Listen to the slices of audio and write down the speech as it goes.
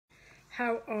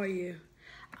How are you?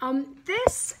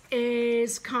 This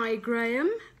is Cai Graham,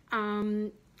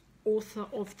 author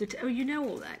of the... Oh, you know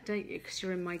all that, don't you? Because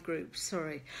you're in my group,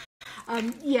 sorry.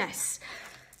 Yes.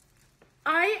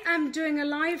 I am doing a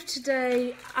live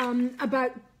today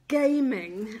about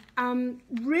gaming,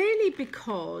 really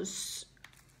because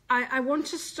I want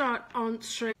to start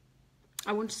answering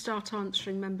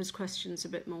members' questions a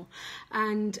bit more.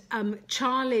 And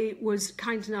Charlie was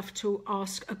kind enough to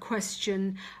ask a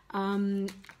question,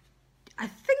 I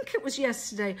think it was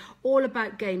yesterday, all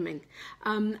about gaming.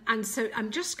 And so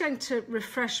I'm just going to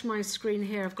refresh my screen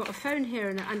here. I've got a phone here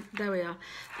and there we are.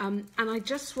 And I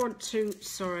just want to,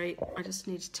 sorry, I just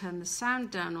need to turn the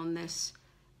sound down on this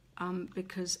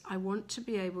because I want to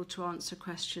be able to answer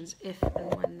questions if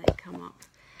and when they come up.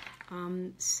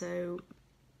 So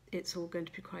it's all going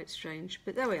to be quite strange,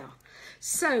 but there we are.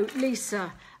 So,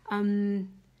 Lisa,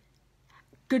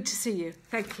 good to see you.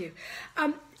 Thank you.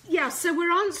 Yeah, so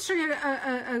we're answering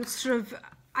a sort of,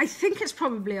 I think it's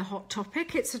probably a hot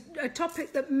topic. It's a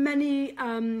topic that many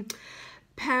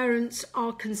parents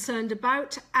are concerned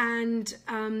about, and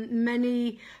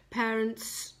many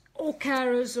parents or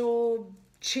carers or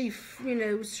chief,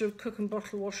 sort of cook and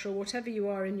bottle washer, or whatever you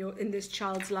are in this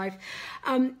child's life.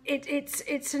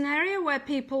 It's an area where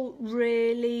people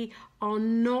really are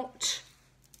not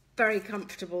very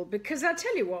comfortable, because I'll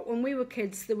tell you what, when we were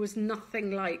kids, there was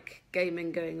nothing like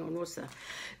gaming going on, was there?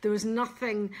 There was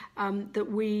nothing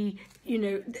that we,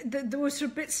 there were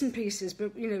sort of bits and pieces,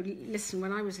 but, listen,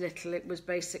 when I was little, it was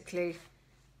basically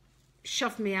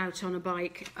shove me out on a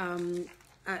bike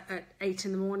at 8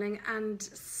 in the morning and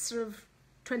sort of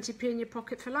 20p in your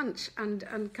pocket for lunch and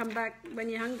come back when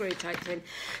you're hungry type thing.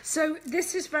 So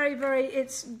this is very,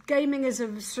 it's gaming is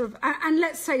a sort of, and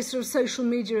let's say sort of social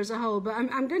media as a whole, but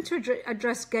I'm going to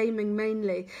address gaming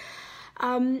mainly.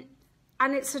 And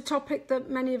it's a topic that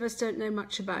many of us don't know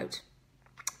much about.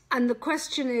 And the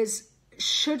question is,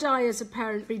 should I as a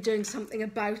parent be doing something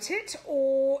about it,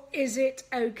 or is it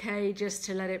okay just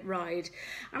to let it ride?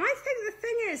 And I think the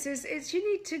thing is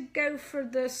you need to go for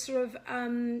the sort of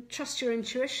trust your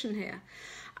intuition here.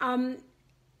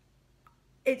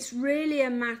 It's really a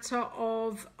matter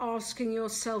of asking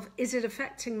yourself, is it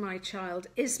affecting my child?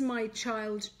 Is my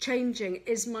child changing?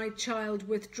 Is my child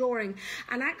withdrawing?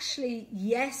 And actually,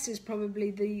 yes is probably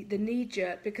the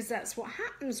knee-jerk, because that's what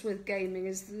happens with gaming,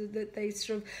 is that they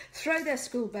sort of throw their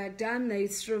school bag down, they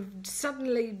sort of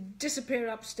suddenly disappear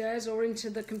upstairs or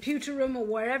into the computer room or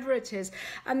wherever it is,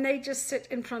 and they just sit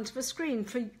in front of a screen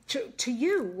for to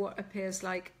you what appears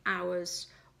like hours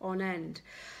on end.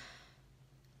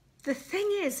 The thing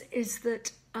is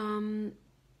that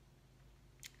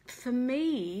for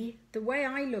me, the way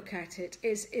I look at it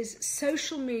is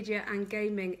social media and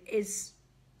gaming is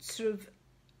sort of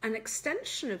an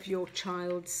extension of your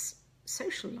child's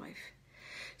social life.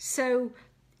 So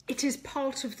it is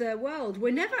part of their world.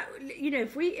 We're never,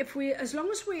 if we, as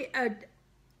long as we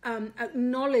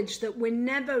acknowledge that we're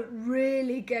never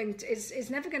really going to, it's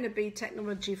never going to be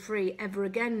technology free ever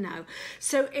again now.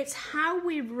 So it's how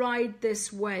we ride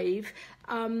this wave,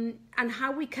 and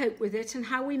how we cope with it, and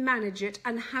how we manage it,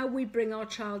 and how we bring our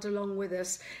child along with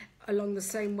us along the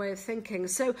same way of thinking.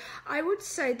 So I would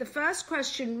say the first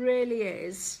question really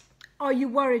is, are you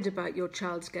worried about your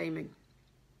child's gaming?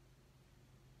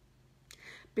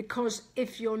 Because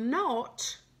if you're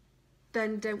not,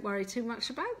 then don't worry too much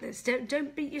about this.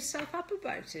 Don't beat yourself up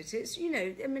about it. It's,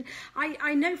 I mean,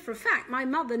 I know for a fact my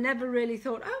mother never really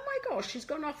thought, oh my gosh, she's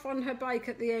gone off on her bike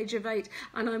at the age of 8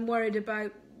 and I'm worried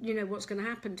about, what's going to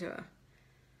happen to her.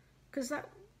 Because that,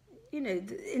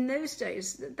 in those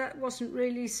days, that wasn't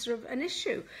really sort of an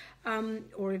issue.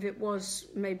 Or if it was,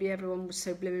 maybe everyone was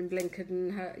so blimmin' blinkered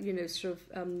and, sort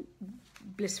of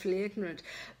blissfully ignorant.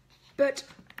 But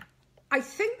I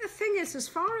think the thing is, as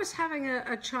far as having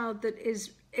a child that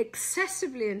is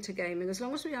excessively into gaming, as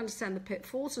long as we understand the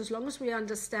pitfalls, as long as we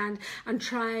understand and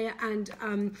try and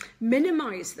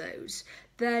minimise those,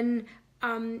 then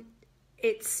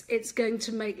it's going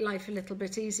to make life a little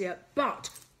bit easier. But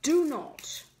do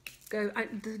not go,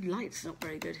 the light's not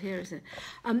very good here, is it?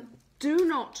 Do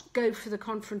not go for the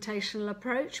confrontational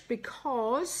approach,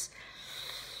 because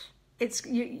it's,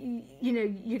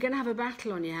 you're going to have a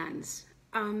battle on your hands.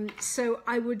 So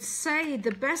I would say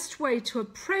the best way to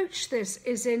approach this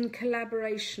is in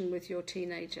collaboration with your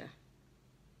teenager.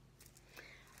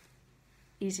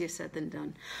 Easier said than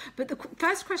done. But the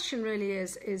first question really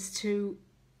is to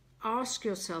ask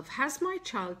yourself, has my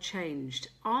child changed?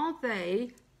 Are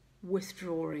they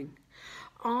withdrawing?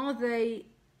 Are they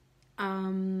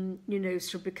you know,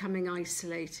 sort of becoming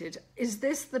isolated? Is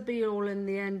this the be-all and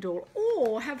the end-all?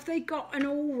 Or have they got an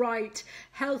all-right,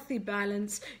 healthy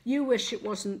balance? You wish it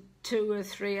wasn't 2 or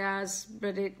 3 hours,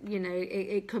 but it, you know,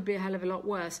 it could be a hell of a lot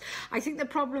worse. I think the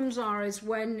problems is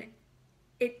when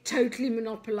it totally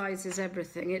monopolises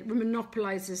everything. It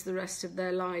monopolises the rest of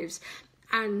their lives.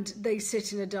 And they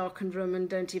sit in a darkened room and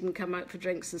don't even come out for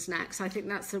drinks and snacks. I think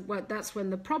that's when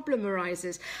the problem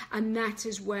arises, and that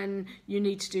is when you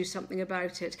need to do something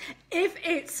about it. If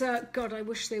it's God, I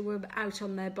wish they were out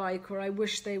on their bike, or I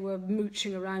wish they were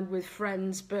mooching around with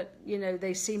friends, but you know,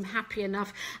 they seem happy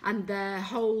enough and their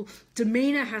whole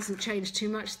demeanour hasn't changed too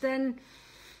much, then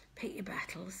pick your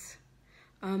battles.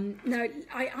 Now,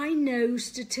 I know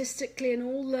statistically, and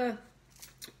all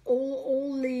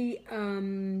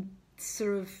the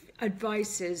sort of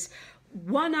advice is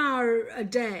 1 hour a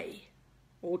day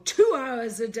or 2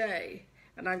 hours a day,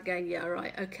 and I'm going, yeah,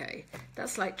 right, okay,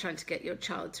 that's like trying to get your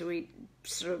child to eat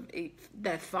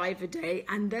their 5 a day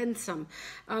and then some.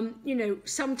 You know,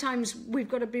 sometimes we've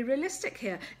got to be realistic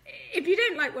here. If you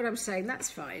don't like what I'm saying,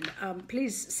 that's fine.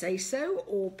 Please say so,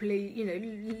 or please, you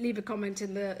know, leave a comment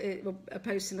in a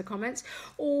post in the comments,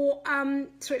 or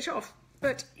switch off.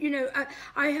 But, you know,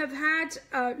 I have had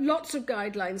lots of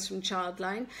guidelines from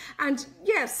Childline, and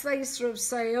yes, they sort of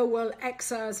say, oh, well,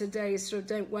 X hours a day sort of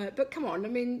don't work. But come on, I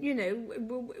mean, you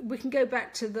know, we can go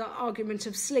back to the argument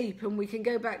of sleep, and we can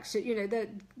go back to, you know, that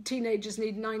teenagers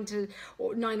need 9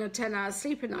 or 10 hours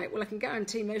sleep a night. Well, I can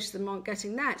guarantee most of them aren't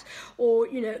getting that. Or,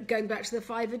 you know, going back to the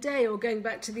 5 a day, or going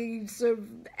back to the sort of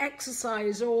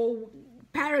exercise, or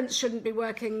parents shouldn't be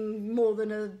working more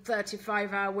than a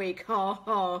 35-hour week. Ha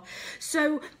ha.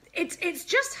 So it's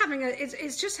just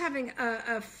having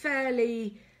a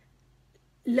fairly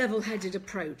level-headed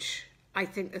approach. I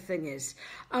think the thing is,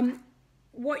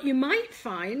 what you might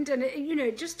find, and you know,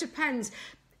 it just depends.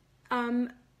 I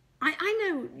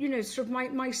know, you know, sort of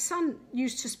my son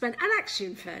used to spend, and actually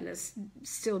in fairness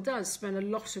still does spend a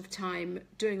lot of time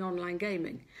doing online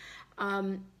gaming.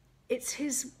 It's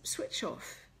his switch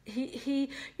off.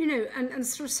 He you know, and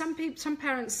sort of some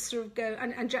parents sort of go,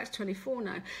 and Jack's 24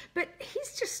 now, but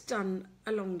he's just done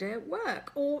a long day at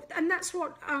work, and that's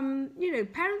what you know,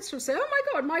 parents will say, oh my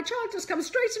God, my child just comes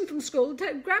straight in from school,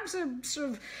 grabs a sort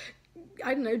of,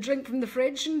 I don't know, drink from the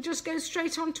fridge and just goes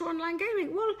straight on to online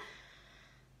gaming. Well,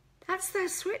 that's their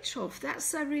switch off.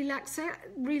 That's their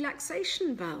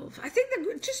relaxation valve. I think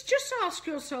that just ask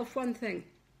yourself one thing.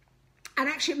 And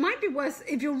actually, it might be worth,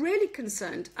 if you're really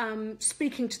concerned,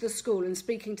 speaking to the school and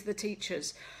speaking to the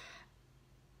teachers.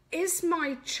 Is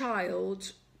my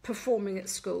child performing at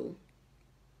school?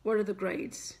 What are the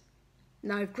grades?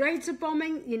 Now, if grades are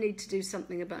bombing, you need to do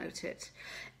something about it.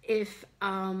 If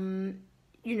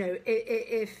you know,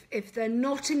 if they're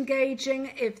not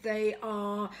engaging, if they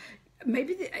are,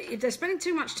 maybe if they're spending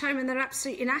too much time and they're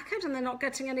absolutely knackered and they're not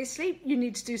getting any sleep, you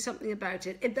need to do something about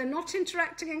it. If they're not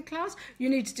interacting in class, you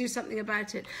need to do something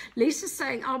about it. Lisa's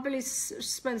saying our Billy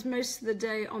spends most of the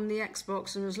day on the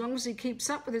Xbox, and as long as he keeps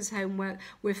up with his homework,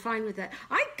 we're fine with that.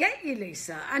 I get you,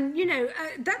 Lisa, and you know,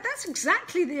 that's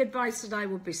exactly the advice that I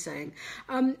would be saying.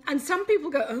 And some people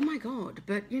go, oh my God,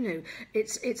 but you know,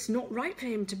 it's not right for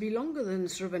him to be longer than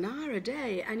sort of an hour a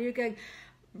day. And you're going,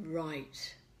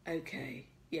 right, okay.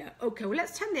 Yeah, okay, well,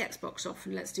 let's turn the Xbox off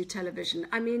and let's do television.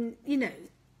 I mean, you know,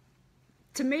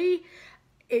 to me,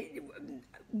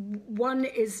 one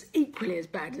is equally as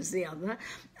bad as the other.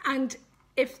 And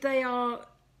if they are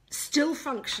still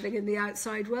functioning in the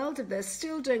outside world, if they're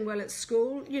still doing well at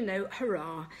school, you know,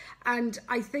 hurrah. And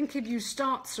I think if you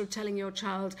start sort of telling your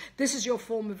child, this is your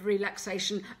form of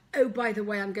relaxation, oh, by the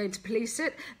way, I'm going to police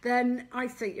it, then I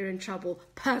think you're in trouble,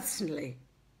 personally.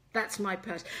 That's my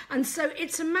person. And so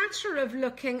it's a matter of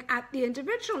looking at the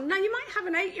individual. Now, you might have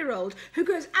an 8-year-old who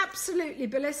goes absolutely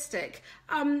ballistic,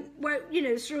 where, you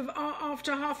know, sort of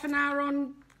after half an hour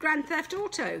on Grand Theft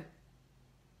Auto.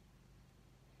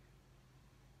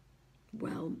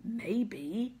 Well,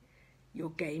 maybe your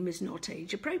game is not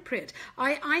age appropriate.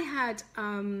 I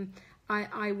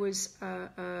was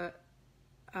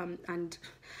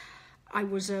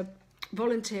a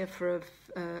volunteer for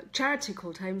a charity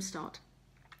called Home Start.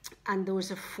 And there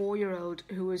was a 4-year-old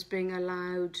who was being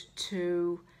allowed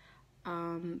to,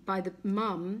 by the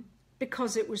mum,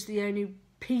 because it was the only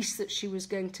piece that she was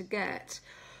going to get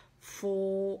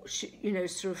for, you know,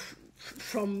 sort of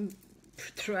from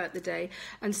throughout the day.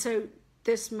 And so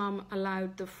this mum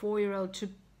allowed the 4-year-old to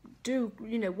do,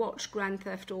 you know, watch Grand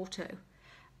Theft Auto.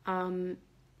 And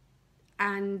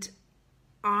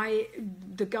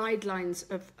the guidelines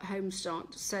of Home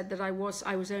Start said that I was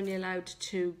only allowed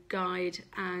to guide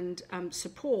and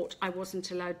support. I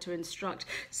wasn't allowed to instruct.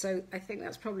 So I think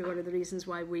that's probably one of the reasons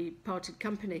why we parted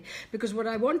company. Because what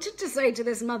I wanted to say to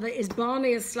this mother is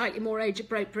Barney is slightly more age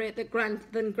appropriate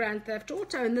than Grand Theft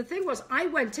Auto. And the thing was, I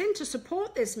went in to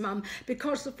support this mum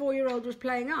because the 4-year-old was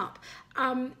playing up.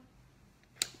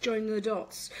 Join the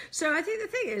dots. So I think the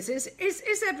thing is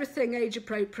everything age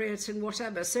appropriate and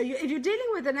whatever. So if you're dealing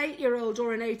with an 8-year-old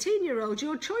or an 18-year-old,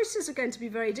 your choices are going to be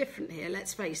very different here,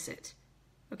 let's face it.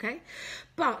 Okay?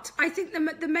 But I think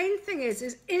the main thing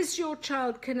is your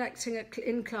child connecting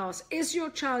in class? Is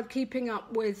your child keeping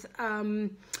up with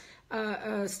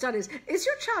studies? Is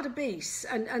your child obese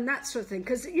and that sort of thing?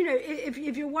 Because, you know, if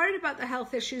you're worried about the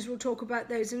health issues, we'll talk about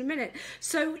those in a minute.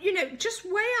 So, you know, just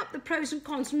weigh up the pros and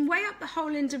cons and weigh up the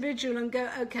whole individual and go,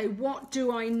 okay, what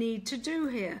do I need to do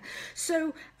here?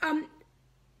 So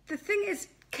the thing is,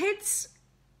 kids,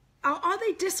 are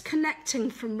they disconnecting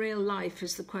from real life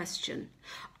is the question.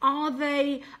 Are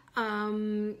they...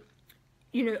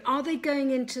 you know, are they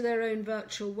going into their own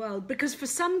virtual world? Because for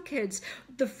some kids,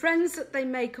 the friends that they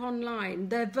make online,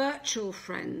 their virtual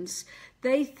friends,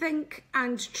 they think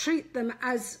and treat them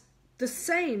as the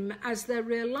same as their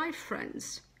real life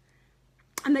friends.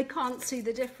 And they can't see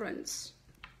the difference.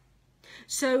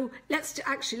 So let's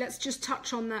just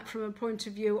touch on that from a point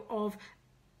of view of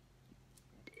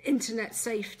internet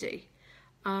safety.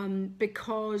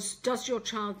 Because does your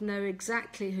child know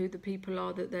exactly who the people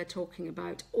are that they're talking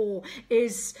about? Or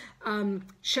is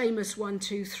Seamus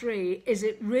 123, is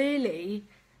it really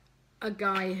a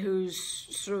guy who's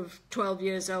sort of 12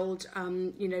 years old,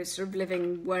 you know, sort of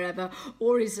living wherever?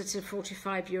 Or is it a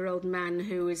 45-year-old man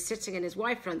who is sitting in his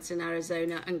wife fronts in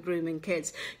Arizona and grooming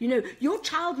kids? You know, your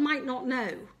child might not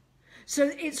know.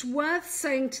 So it's worth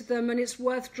saying to them, and it's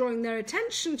worth drawing their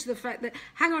attention to the fact that,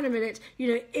 hang on a minute,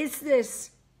 you know, is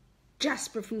this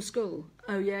Jasper from school?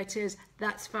 Oh yeah, it is.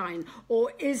 That's fine.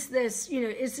 Or is this, you know,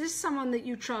 is this someone that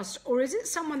you trust? Or is it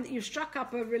someone that you've struck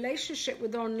up a relationship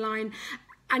with online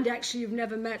and actually you've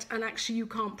never met and actually you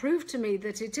can't prove to me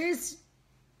that it is,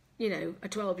 you know, a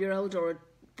 12-year-old or a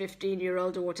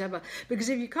 15-year-old or whatever? Because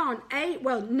if you can't,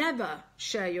 never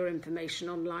share your information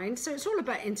online. So it's all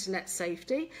about internet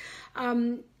safety.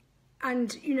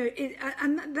 And, you know,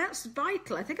 and that's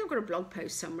vital. I think I've got a blog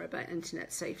post somewhere about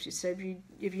internet safety. So if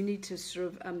you need to sort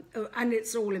of, and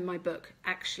it's all in my book,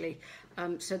 actually.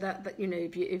 So that, you know,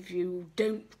 if you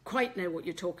don't quite know what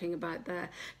you're talking about there,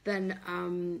 then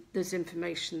there's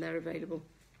information there available.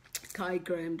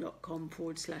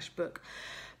 CaiGraham.com/book.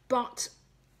 But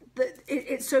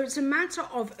so it's a matter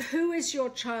of who is your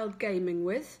child gaming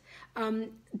with?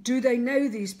 Do they know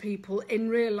these people in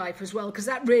real life as well? Because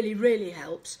that really, really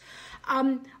helps.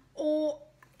 Or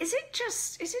is it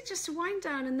just a wind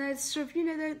down and they're sort of, you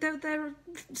know, they're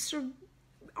sort of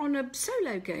on a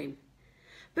solo game?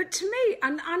 But to me,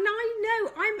 and I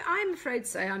know, I'm afraid to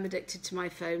say I'm addicted to my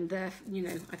phone. There, you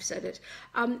know, I've said it.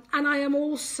 And I am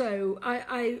also,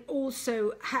 I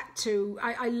also had to,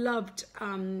 I loved,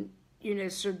 you know,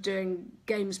 sort of doing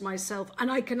games myself,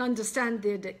 and I can understand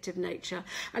the addictive nature.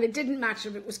 And it didn't matter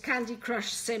if it was Candy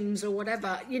Crush, Sims, or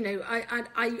whatever. You know,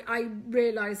 I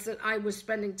realised that I was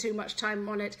spending too much time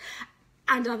on it,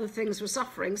 and other things were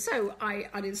suffering, so I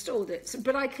uninstalled it.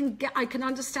 But I can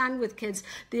understand with kids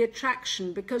the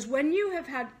attraction, because when you have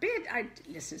had,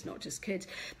 listen, it's not just kids.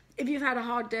 If you've had a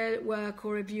hard day at work,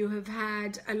 or if you have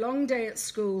had a long day at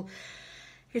school,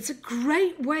 it's a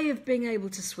great way of being able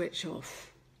to switch off.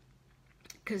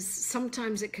 Because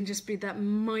sometimes it can just be that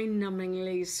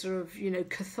mind-numbingly sort of, you know,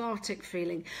 cathartic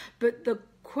feeling. But the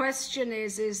question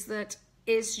is that,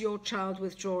 is your child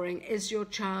withdrawing? Is your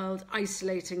child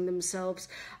isolating themselves?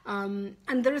 And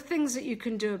there are things that you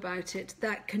can do about it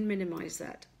that can minimise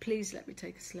that. Please let me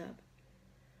take a slurp.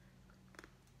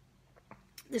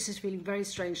 This is feeling very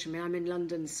strange for me. I'm in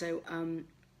London, so I'm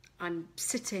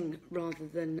sitting rather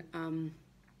than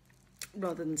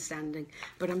standing,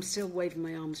 but I'm still waving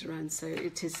my arms around, so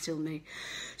it is still me.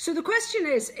 So the question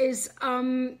is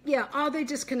are they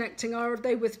disconnecting? Are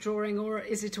they withdrawing? Or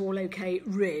is it all okay,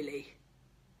 really?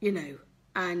 You know,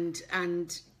 and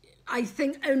I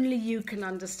think only you can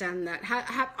understand that.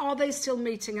 Are they still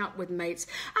meeting up with mates?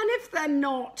 And if they're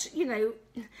not, you know,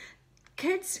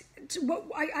 kids,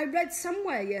 I read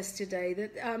somewhere yesterday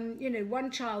that, you know, one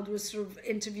child was sort of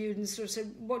interviewed and sort of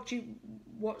said,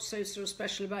 what's so sort of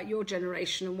special about your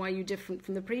generation and why are you different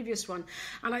from the previous one?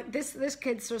 And this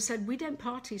kid sort of said, we don't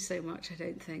party so much, I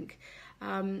don't think,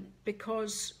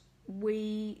 because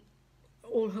we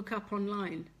all hook up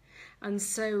online. And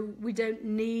so we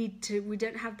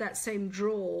don't have that same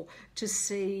draw to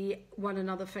see one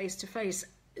another face to face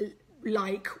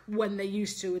like when they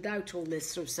used to without all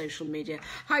this sort of social media.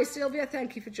 Hi Sylvia,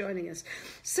 thank you for joining us.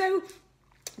 So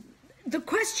the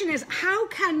question is, how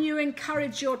can you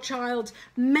encourage your child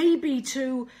maybe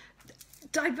to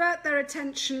divert their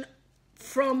attention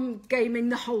from gaming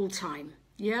the whole time?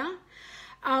 Yeah?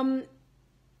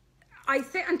 I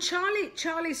think, and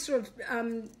Charlie sort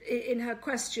of, in her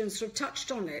question, sort of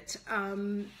touched on it,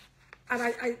 and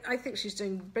I think she's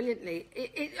doing brilliantly.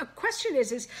 A question is,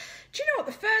 do you know what,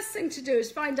 the first thing to do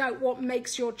is find out what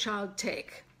makes your child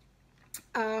tick.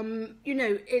 You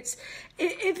know, if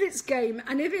it's game,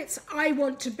 and if it's I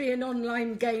want to be an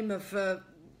online gamer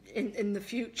in the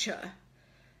future,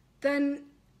 then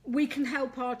we can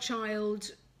help our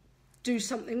child do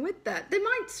something with that. They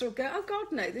might sort of go, oh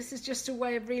God, no, this is just a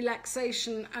way of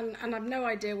relaxation, and I've no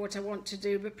idea what I want to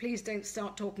do, but please don't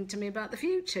start talking to me about the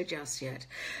future just yet.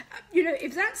 You know,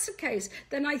 if that's the case,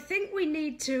 then I think we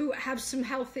need to have some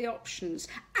healthy options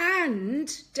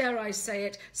and, dare I say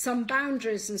it, some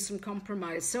boundaries and some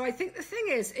compromise. So I think the thing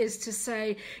is to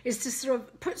sort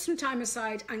of put some time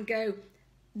aside and go,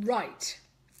 right,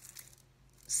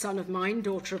 son of mine,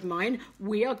 daughter of mine,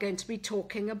 we are going to be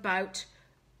talking about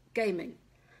gaming,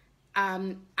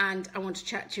 and I want to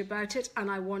chat to you about it,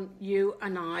 and I want you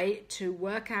and I to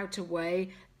work out a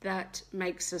way that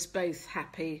makes us both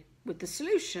happy with the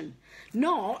solution.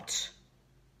 Not,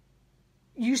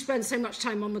 you spend so much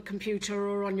time on the computer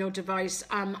or on your device,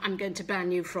 I'm going to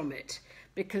ban you from it.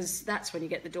 Because that's when you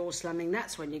get the door slamming,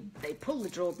 that's when they pull the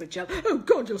drawbridge up, oh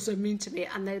God, you're so mean to me,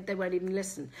 and they won't even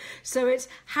listen. So it's,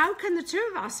 how can the two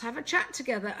of us have a chat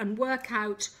together and work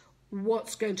out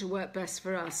what's going to work best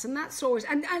for us? And that's always,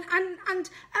 and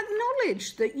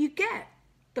acknowledge that you get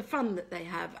the fun that they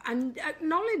have, and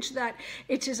acknowledge that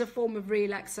it is a form of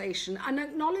relaxation, and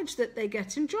acknowledge that they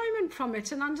get enjoyment from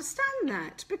it, and understand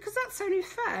that, because that's only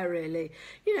fair, really.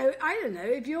 You know, I don't know,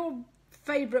 if your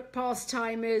favourite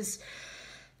pastime is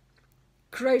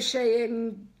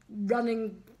crocheting,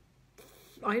 running,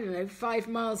 I don't know, 5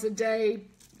 miles a day,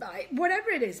 whatever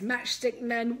it is, matchstick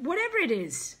men, whatever it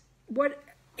is,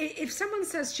 if someone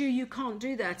says to you, you can't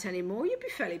do that anymore, you'd be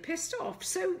fairly pissed off.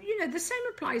 So, you know, the same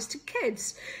applies to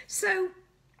kids. So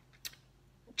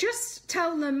just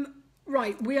tell them,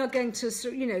 right, we are going to,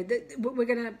 you know, we're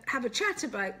going to have a chat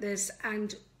about this,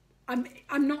 and I'm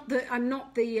not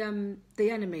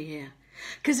the enemy here.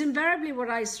 Because invariably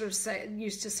what I sort of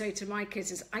used to say to my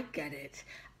kids is, I get it.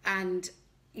 And,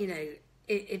 you know,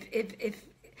 if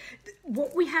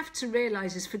what we have to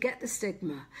realise is, forget the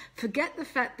stigma, forget the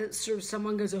fact that sort of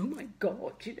someone goes, oh my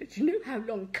God, do you know how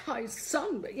long Cai's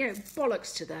sung? But, you know,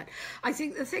 bollocks to that. I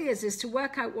think the thing is to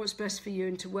work out what's best for you,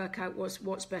 and to work out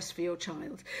what's best for your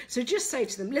child. So just say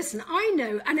to them, listen, I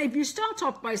know, and if you start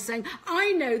off by saying,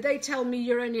 I know they tell me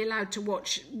you're only allowed to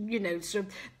watch, you know, sort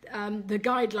of, the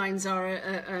guidelines are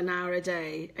an hour a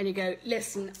day, and you go,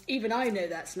 listen, even I know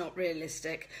that's not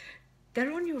realistic.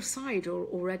 They're on your side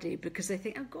already, because they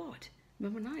think, oh God,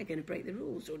 Mum and I are going to break the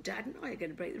rules, or Dad and I are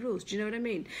going to break the rules. Do you know what I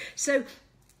mean? So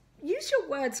use your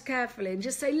words carefully and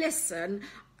just say, listen,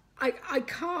 I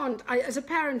can't, as a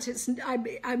parent,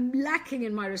 I'm lacking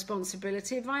in my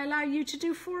responsibility if I allow you to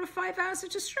do 4 or 5 hours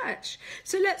at a stretch.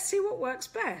 So let's see what works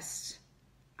best.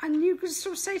 And you can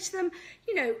sort of say to them,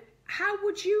 you know, how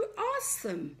would you ask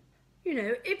them? You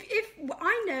know, if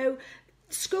I know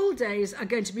school days are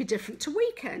going to be different to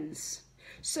weekends.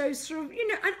 So sort of, you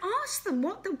know, and ask them,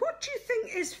 what do you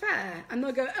think is fair? And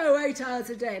they'll go, 8 hours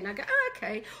a day. And I go,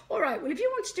 okay, all right, well, if you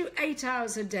want to do 8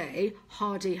 hours a day,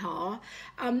 hardy-har,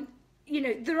 you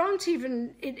know, there aren't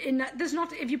even, there's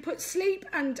not, if you put sleep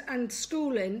and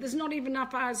school in, there's not even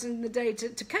enough hours in the day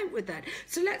to cope with that.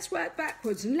 So let's work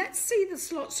backwards, and let's see the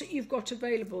slots that you've got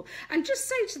available. And just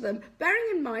say to them, bearing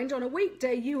in mind, on a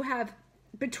weekday, you have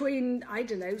between, I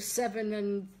don't know, 7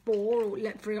 and 4, or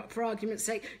for argument's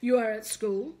sake, you are at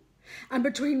school. And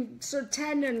between sort of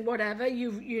 10 and whatever,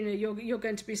 you know, you're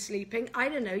going to be sleeping. I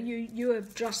don't know, you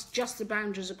adjust the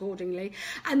boundaries accordingly.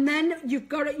 And then you've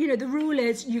got to, you know, the rule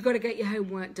is you've got to get your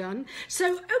homework done.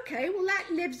 So, okay, well, that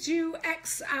leaves you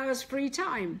X hours free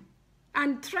time.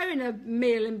 And throw in a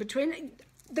meal in between.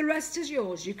 The rest is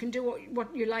yours. You can do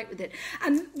what you like with it.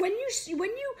 And when you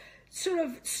sort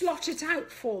of slot it out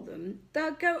for them,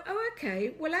 they'll go, oh,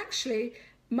 okay, well, actually,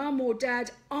 Mum or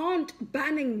Dad aren't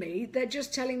banning me. They're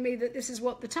just telling me that this is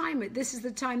what the time is. This is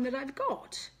the time that I've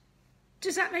got.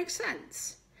 Does that make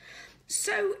sense?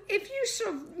 So if you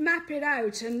sort of map it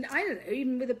out, and I don't know,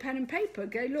 even with a pen and paper,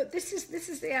 go, look, this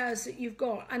is the hours that you've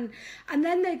got, and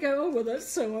then they go, oh well, that's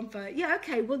so unfair. Yeah,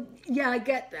 okay, well, yeah, I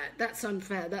get that. That's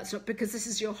unfair. That's not, because this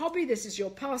is your hobby, this is your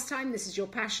pastime, this is your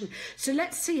passion. So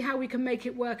let's see how we can make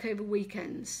it work over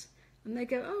weekends. And they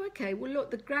go, oh, okay, well,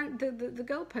 look, the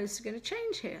goalposts are going to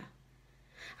change here.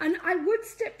 And I would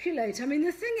stipulate, I mean,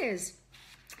 the thing is,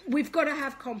 we've got to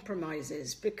have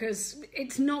compromises, because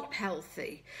it's not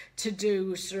healthy to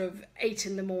do sort of 8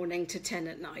 in the morning to 10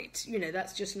 at night. You know,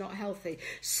 that's just not healthy.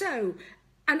 So,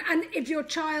 and if your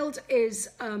child is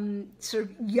sort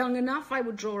of young enough, I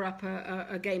would draw up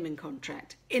a gaming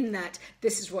contract in that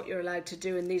this is what you're allowed to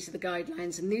do, and these are the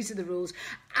guidelines, and these are the rules.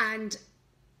 And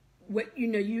you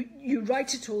know, you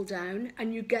write it all down,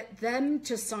 and you get them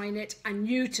to sign it and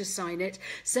you to sign it.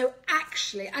 So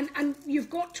actually, and you've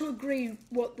got to agree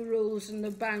what the rules and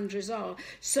the boundaries are.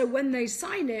 So when they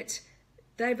sign it,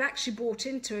 they've actually bought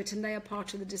into it, and they are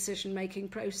part of the decision-making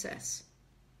process.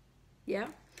 Yeah?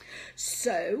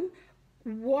 So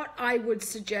what I would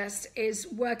suggest is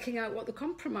working out what the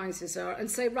compromises are and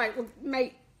say, right, well,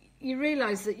 mate, you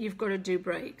realise that you've got to do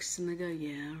breaks. And they go,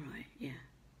 yeah, all right, yeah.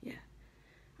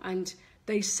 And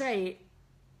they say,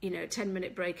 you know,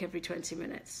 10-minute break every 20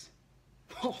 minutes.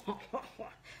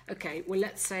 Okay, well,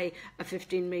 let's say a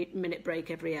 15-minute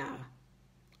break every hour.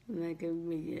 And they go,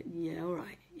 yeah, all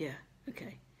right, yeah,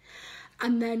 okay.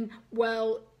 And then,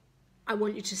 well, I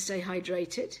want you to stay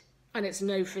hydrated, and it's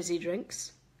no fizzy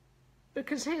drinks,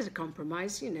 because here's a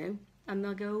compromise, you know. And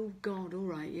they'll go, oh, God, all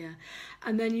right, yeah.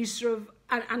 And then you sort of,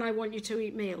 and I want you to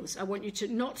eat meals. I want you to,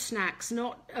 not snacks,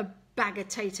 not a bag of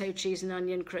Tato cheese and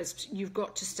onion crisps. You've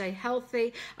got to stay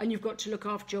healthy, and you've got to look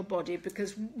after your body,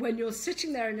 because when you're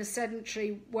sitting there in a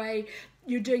sedentary way,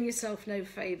 you're doing yourself no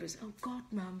favours. Oh, God,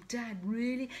 Mum, Dad,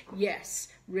 really? Yes,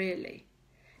 really.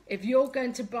 If you're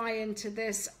going to buy into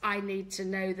this, I need to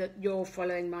know that you're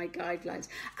following my guidelines.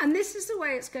 And this is the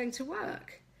way it's going to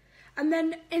work. And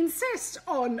then insist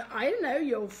on, I don't know,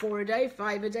 your 4 a day,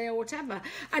 5 a day, or whatever.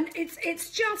 And it's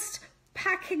just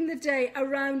packing the day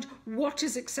around what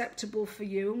is acceptable for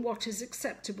you and what is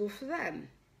acceptable for them.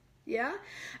 Yeah?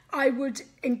 I would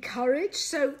encourage,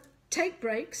 so take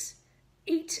breaks,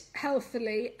 eat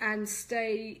healthily and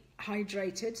stay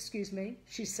hydrated,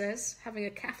 she says, having a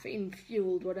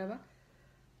caffeine-fueled whatever.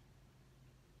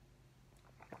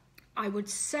 I would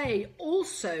say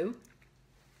also,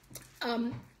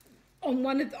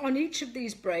 on each of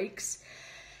these breaks,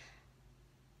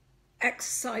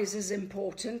 exercise is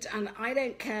important, and I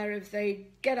don't care if they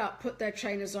get up, put their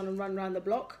trainers on and run around the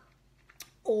block,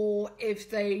 or if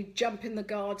they jump in the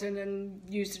garden and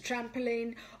use the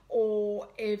trampoline, or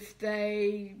if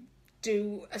they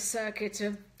do a circuit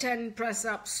of 10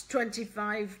 press-ups,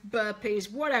 25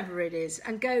 burpees, whatever it is,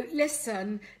 and go,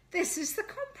 listen, this is the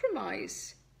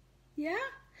compromise. Yeah?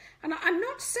 And I'm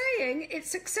not saying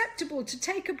it's acceptable to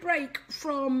take a break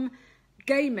from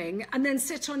gaming and then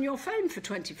sit on your phone for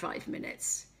 25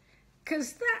 minutes,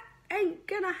 because that ain't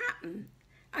gonna happen.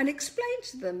 And explain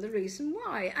to them the reason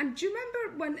why. And do you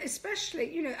remember when,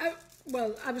 especially, you know,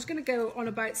 well, I was going to go on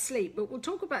about sleep, but we'll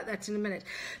talk about that in a minute,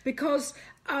 because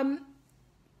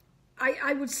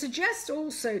I would suggest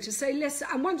also to say, listen,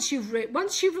 and once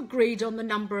you've agreed on the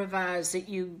number of hours that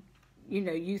you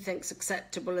think's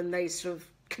acceptable, and they sort of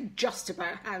can just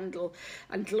about handle,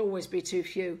 and it'll always be too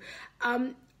few,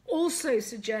 also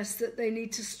suggest that they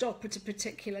need to stop at a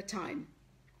particular time,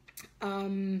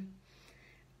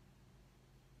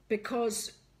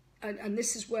 because, and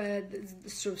this is where the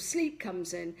sort of sleep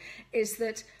comes in, is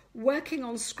that working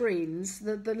on screens,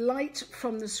 the light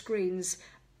from the screens,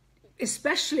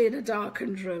 especially in a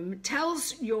darkened room,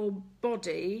 tells your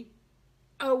body,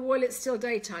 oh, well, it's still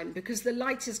daytime, because the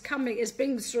light is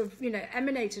being sort of,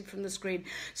 emanated from the screen.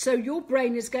 So your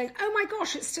brain is going, oh my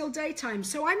gosh, it's still daytime.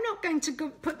 So I'm not going to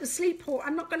put the sleep hormone,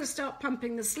 I'm not going to start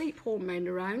pumping the sleep hormone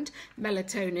around,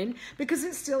 melatonin, because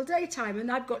it's still daytime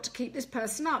and I've got to keep this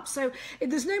person up. So if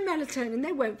there's no melatonin,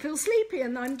 they won't feel sleepy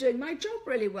and I'm doing my job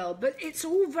really well. But it's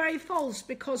all very false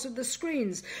because of the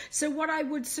screens. So what I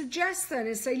would suggest then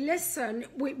is say, listen,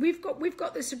 we've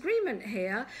got this agreement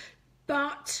here,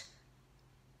 but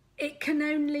it can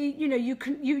only,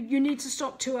 you need to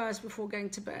stop 2 hours before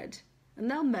going to bed. And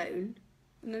they'll moan.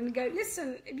 And then go,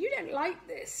 listen, if you don't like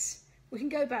this, we can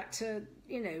go back to,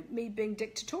 me being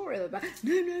dictatorial about,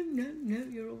 no,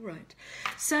 you're all right.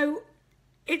 So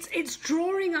it's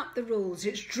drawing up the rules,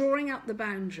 it's drawing up the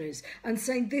boundaries and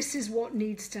saying this is what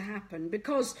needs to happen,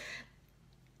 because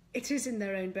it is in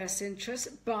their own best interest,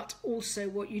 but also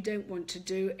what you don't want to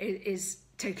do is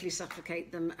totally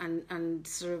suffocate them and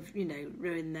sort of,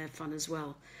 ruin their fun as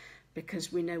well.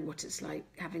 because we know what it's like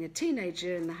having a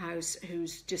teenager in the house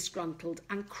who's disgruntled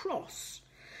and cross.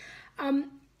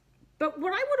 But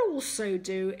what I would also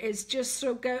do is just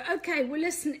sort of go, okay, well,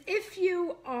 listen, if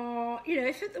you are,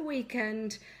 if at the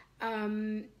weekend,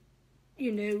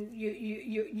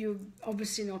 you're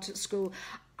obviously not at school,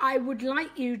 I would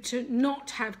like you to not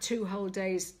have 2 whole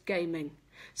days gaming.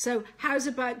 So how's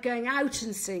about going out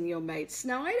and seeing your mates?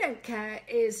 Now, I don't care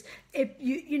is if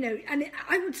and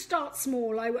I would start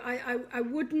small. I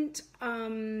wouldn't,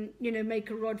 make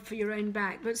a rod for your own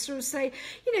back, but sort of say,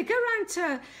 go round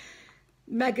to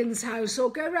Megan's house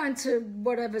or go round to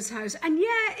whatever's house. And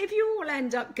yeah, if you all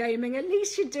end up gaming, at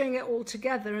least you're doing it all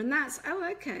together. And that's,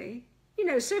 okay.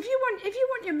 So if you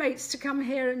want your mates to come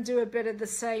here and do a bit of the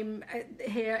same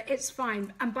here, it's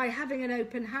fine. And by having an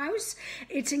open house,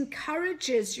 it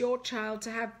encourages your child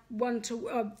to have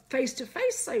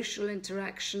face-to-face social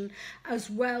interaction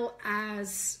as well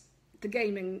as the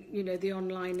gaming, the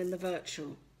online and the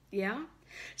virtual. Yeah.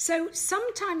 So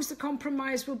sometimes the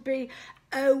compromise will be,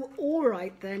 all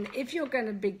right then, if you're going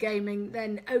to be gaming,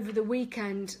 then over the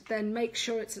weekend, then make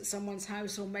sure it's at someone's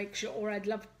house, or I'd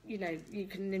love, you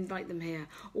can invite them here,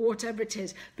 or whatever it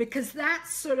is. Because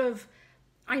that's sort of,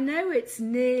 I know it's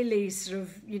nearly sort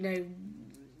of,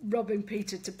 robbing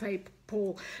Peter to pay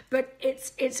Paul, but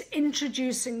it's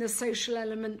introducing the social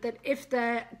element that if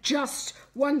they're just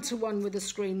one-to-one with a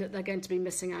screen, that they're going to be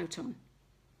missing out on.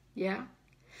 Yeah?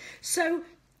 So,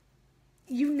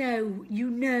 you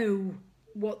know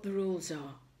what the rules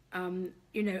are, and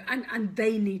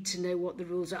they need to know what the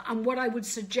rules are. And what I would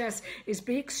suggest is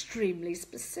be extremely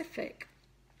specific.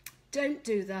 Don't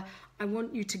do the, I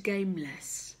want you to game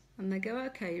less. And they go,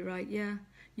 okay, right,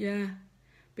 yeah.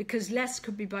 Because less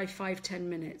could be by 5-10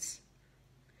 minutes.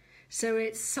 So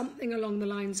it's something along the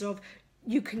lines of,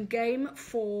 you can game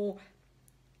for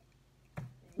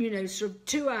sort of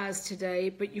 2 hours today,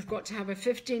 but you've got to have a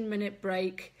 15-minute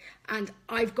break, and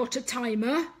I've got a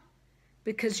timer,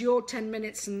 because your 10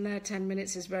 minutes and their 10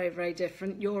 minutes is very, very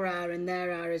different. Your hour and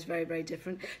their hour is very, very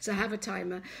different. So have a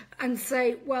timer and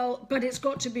say, well, but it's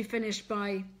got to be finished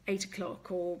by 8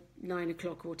 o'clock or 9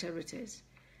 o'clock or whatever it is.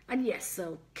 And yes,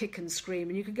 they'll kick and scream,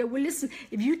 and you can go, well, listen,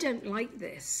 if you don't like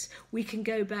this, we can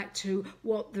go back to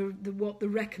what the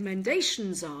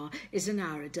recommendations are, is an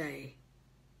hour a day.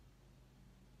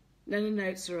 No,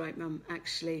 it's all right, Mum.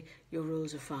 Actually, your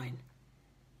rules are fine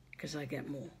because I get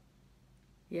more.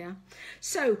 Yeah?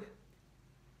 So,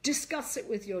 discuss it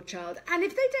with your child. And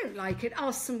if they don't like it,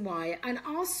 ask them why. And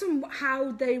ask them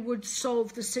how they would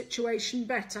solve the situation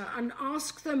better. And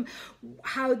ask them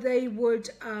how they would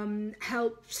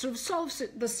help sort of solve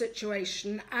the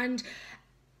situation. And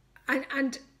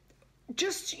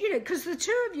just, because the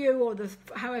two of you, or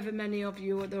however many of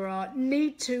you there are,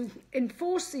 need to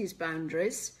enforce these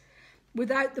boundaries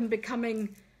without them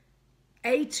becoming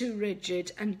A, too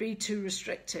rigid, and B, too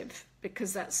restrictive,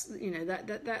 because that's,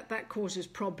 that causes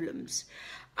problems.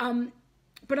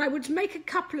 But I would make a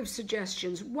couple of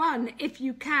suggestions. One, if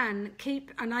you can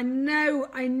keep, and I know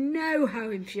how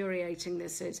infuriating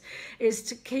this is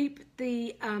to keep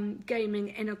the gaming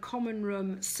in a common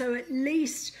room, so at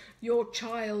least your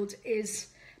child is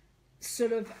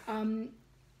sort of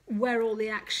where all the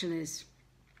action is.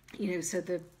 So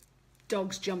the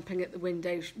dogs jumping at the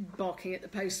window, barking at the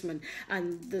postman,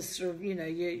 and the sort of,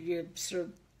 your sort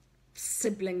of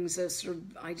siblings are sort of,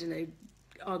 I don't know,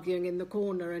 arguing in the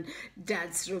corner, and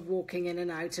dad's sort of walking in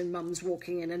and out, and mum's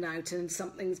walking in and out, and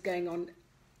something's going on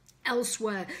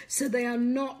elsewhere. So they are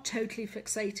not totally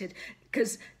fixated,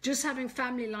 because just having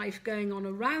family life going on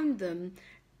around them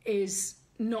is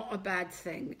not a bad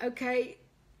thing. Okay,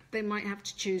 they might have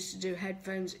to choose to do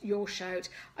headphones, your shout.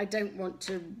 I don't want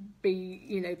to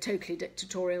be, totally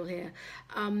dictatorial here.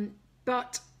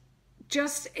 But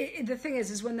just, the thing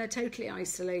is when they're totally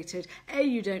isolated, A,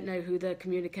 you don't know who they're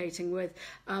communicating with,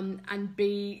 and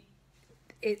B,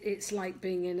 it's like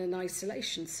being in an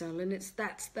isolation cell, and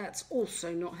that's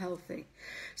also not healthy.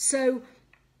 So,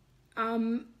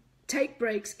 take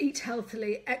breaks, eat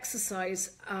healthily,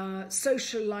 exercise,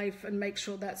 social life, and make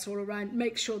sure that's all around.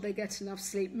 Make sure they get enough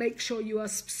sleep. Make sure you are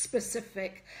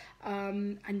specific,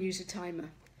 and use a timer.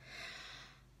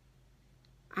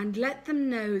 And let them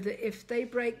know that if they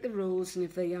break the rules, and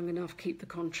if they're young enough, keep the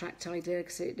contract idea,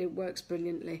 because it works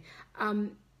brilliantly.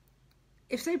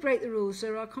 If they break the rules,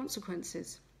 there are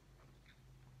consequences.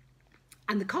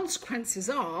 And the consequences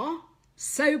are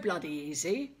so bloody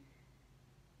easy.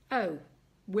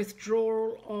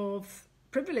 Withdrawal of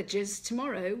privileges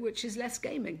tomorrow, which is less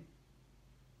gaming.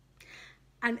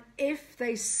 And if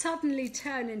they suddenly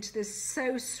turn into this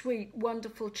so sweet,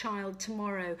 wonderful child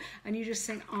tomorrow, and you just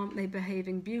think, aren't they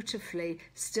behaving beautifully,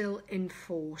 still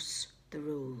enforce the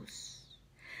rules.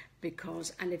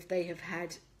 Because, and if they have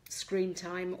had screen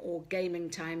time or gaming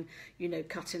time, you know,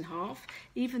 cut in half,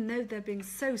 even though they're being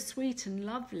so sweet and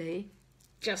lovely,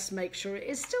 just make sure it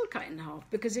is still cut in half.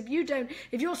 Because if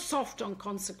you're soft on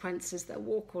consequences, they'll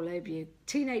walk all over you.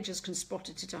 Teenagers can spot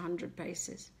it at 100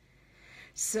 paces.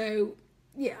 So,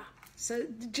 yeah, so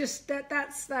just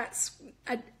that's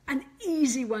an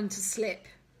easy one to slip,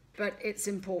 but it's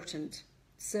important.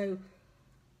 So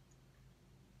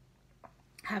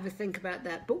have a think about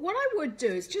that. But what I would do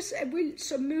is just, we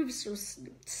sort of move sort of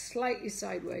slightly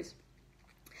sideways,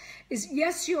 is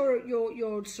yes, you're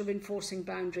sort of enforcing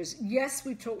boundaries. Yes,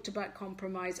 we've talked about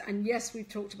compromise, and yes, we've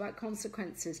talked about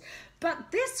consequences.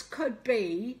 But this could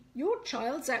be your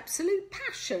child's absolute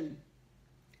passion.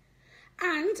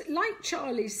 And like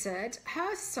Charlie said,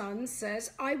 her son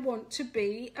says, I want to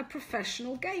be a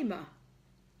professional gamer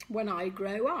when I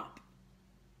grow up.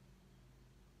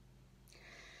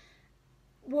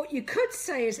 What you could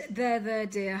say is, there,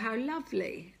 dear, how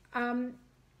lovely.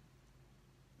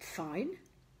 Fine.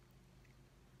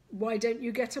 Why don't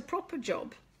you get a proper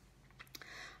job?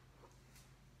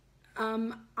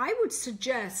 I would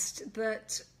suggest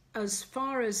that as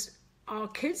far as our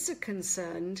kids are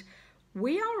concerned,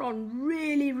 we are on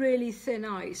really, really thin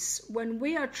ice when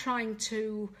we are trying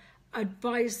to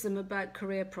advise them about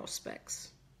career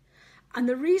prospects. And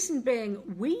the reason being,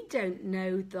 we don't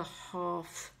know the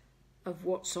half of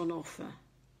what's on offer.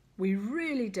 We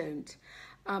really don't.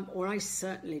 Or I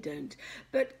certainly don't.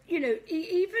 But, you know,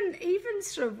 even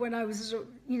sort of when I was, sort of,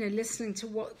 you know, listening to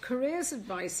what careers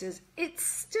advice is, it's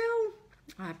still,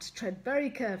 I have to tread very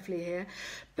carefully here,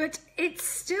 but it's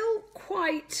still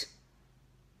quite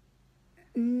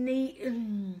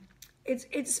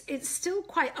it's still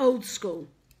quite old school.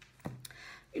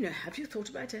 You know, have you thought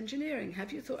about engineering?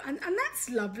 Have you thought, and that's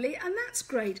lovely and that's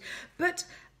great. But,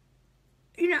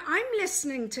 you know, I'm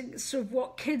listening to sort of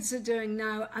what kids are doing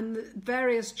now and the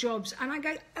various jobs, and I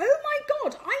go, oh my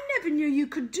God, I never knew you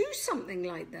could do something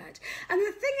like that. And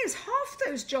the thing is, half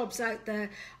those jobs out there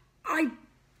I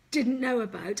didn't know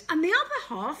about, and the other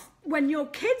half, when your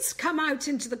kids come out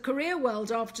into the career world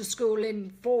after school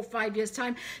in 4 or 5 years'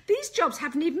 time, these jobs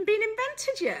haven't even been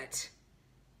invented yet.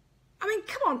 I mean,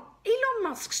 come on, Elon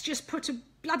Musk's just put a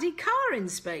bloody car in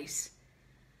space.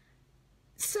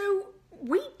 So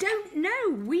we don't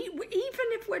know. We even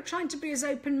if we're trying to be as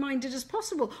open-minded as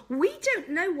possible, we don't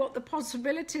know what the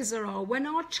possibilities are when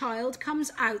our child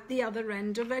comes out the other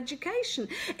end of education.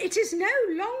 It is no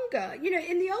longer, you know,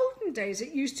 in the olden days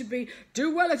it used to be,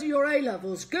 do well at your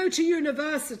A-levels, go to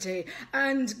university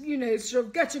and, you know, sort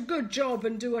of get a good job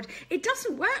and do what. It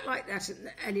doesn't work like that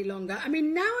any longer. I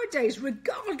mean, nowadays,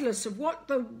 regardless of what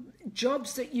the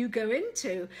jobs that you go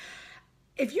into,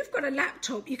 if you've got a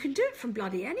laptop, you can do it from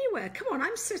bloody anywhere. Come on,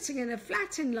 I'm sitting in a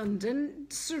flat in London,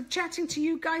 sort of chatting to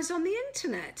you guys on the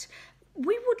internet.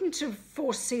 We wouldn't have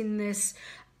foreseen this,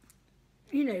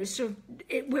 you know, sort of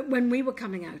when we were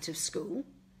coming out of school.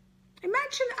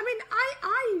 Imagine, I mean,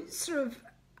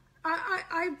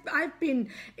 I've been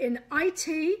in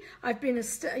IT. I've been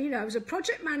I was a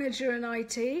project manager in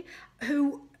IT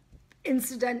who,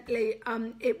 incidentally,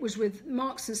 it was with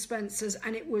Marks and Spencer's,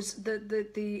 and it was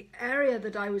the area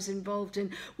that I was involved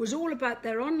in was all about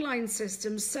their online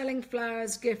systems, selling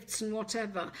flowers, gifts and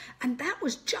whatever. And that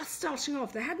was just starting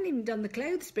off. They hadn't even done the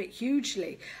clothes bit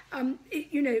hugely.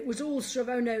 It was all sort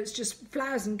of, oh no, it's just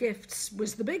flowers and gifts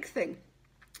was the big thing.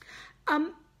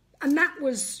 And that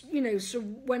was, you know, so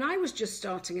when I was just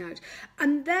starting out.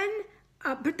 And then,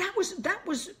 but that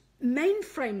was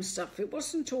mainframe stuff. It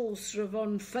wasn't all sort of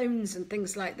on phones and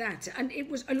things like that. And it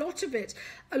was a lot of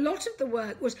the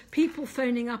work was people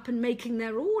phoning up and making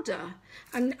their order.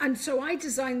 And so I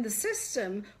designed the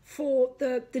system for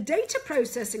the data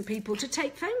processing people to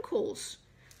take phone calls.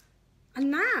 And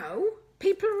now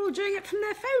people are all doing it from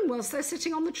their phone whilst they're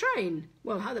sitting on the train.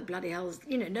 Well, how the bloody hell,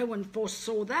 you know, no one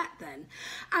foresaw that then.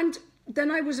 And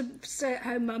then I was a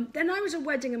stay-at-home mum. Then I was a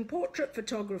wedding and portrait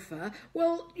photographer.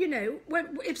 Well, you know,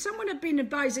 if someone had been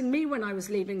advising me when I was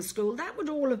leaving school, that would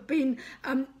all have been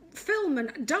film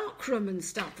and darkroom and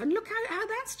stuff. And look how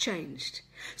that's changed.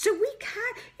 So we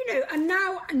can, you know,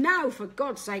 and now for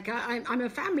God's sake, I'm a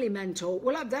family mentor.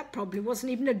 Well, that probably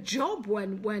wasn't even a job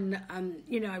when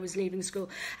you know, I was leaving school.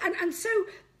 And so,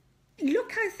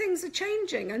 look how things are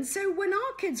changing. And so when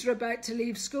our kids are about to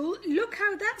leave school, look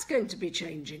how that's going to be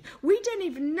changing. We don't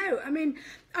even know. I mean,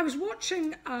 I was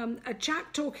watching a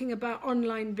chap talking about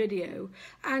online video,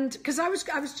 and because I was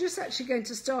just actually going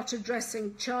to start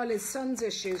addressing Charlie's son's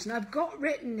issues, and I've got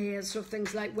written here sort of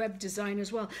things like web design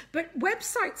as well. But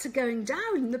websites are going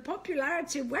down, the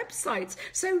popularity of websites.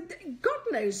 So God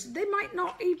knows, they might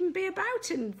not even be about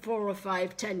in 4 or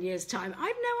 5, 10 years' time.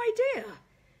 I've no idea,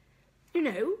 you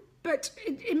know. But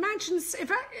imagine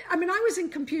if I mean, I was in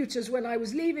computers when I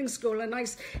was leaving school, and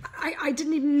I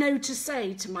didn't even know to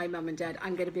say to my mum and dad,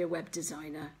 I'm going to be a web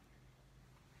designer.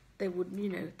 They wouldn't, you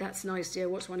know, that's nice, dear,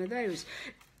 what's one of those?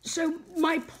 So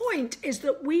my point is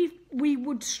that we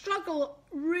would struggle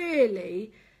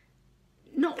really,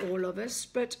 not all of us,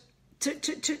 but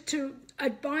to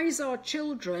advise our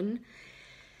children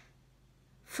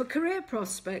for career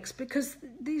prospects, because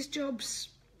these jobs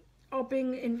are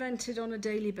being invented on a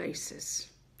daily basis.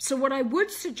 So what I would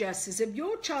suggest is, if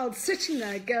your child's sitting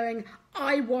there going,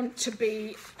 I want to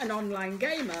be an online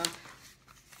gamer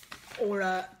or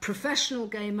a professional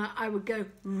gamer, I would go,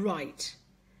 right,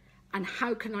 and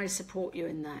how can I support you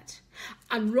in that?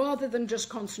 And rather than just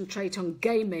concentrate on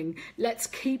gaming, let's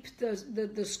keep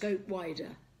the scope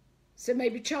wider. So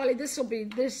maybe, Charlie,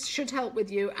 this should help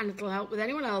with you, and it'll help with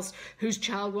anyone else whose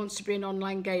child wants to be an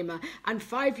online gamer. And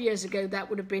 5 years ago, that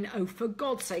would have been, oh, for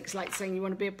God's sakes, like saying you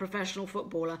want to be a professional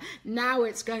footballer. Now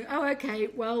it's going, oh, okay,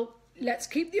 well, let's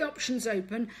keep the options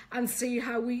open and see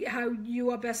how you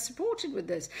are best supported with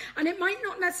this. And it might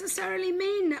not necessarily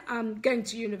mean going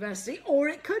to university, or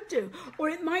it could do, or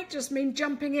it might just mean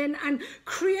jumping in and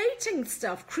creating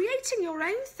stuff, creating your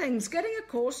own things, getting a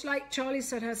course like Charlie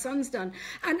said her son's done,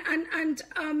 and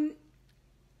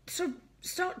sort of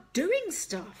start doing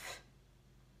stuff.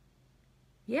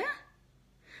 Yeah.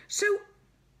 So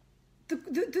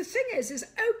the thing is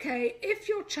okay, if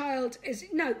your child is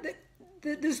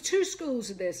there's two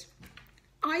schools of this.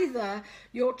 Either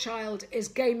your child is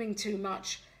gaming too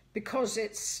much because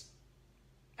it's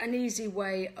an easy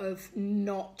way of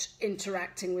not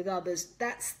interacting with others.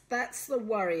 That's the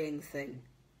worrying thing.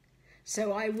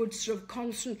 So I would sort of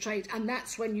concentrate, and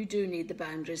that's when you do need the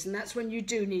boundaries, and that's when you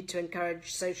do need to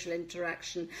encourage social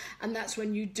interaction, and that's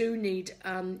when you do need,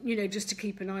 just to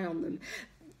keep an eye on them.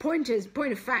 Point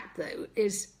of fact, though,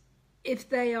 is if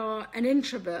they are an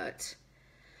introvert,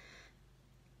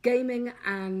 gaming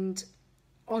and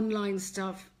online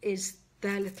stuff is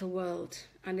their little world,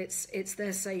 and it's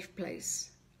their safe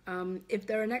place. If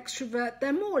they're an extrovert,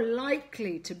 they're more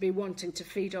likely to be wanting to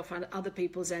feed off on other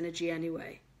people's energy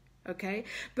anyway, okay?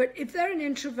 But if they're an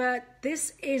introvert,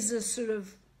 this is a sort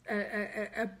of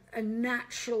a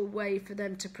natural way for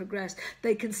them to progress.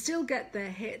 They can still get their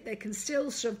hit, they can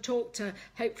still sort of talk to,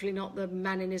 hopefully not the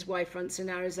man and his wife fronts in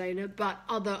Arizona, but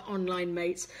other online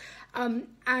mates, and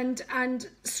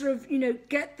sort of,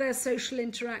 get their social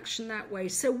interaction that way.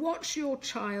 So watch your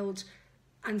child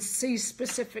and see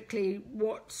specifically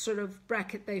what sort of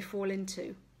bracket they fall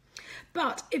into.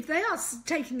 But if they are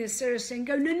taking this seriously and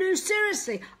go, no,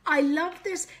 seriously, I love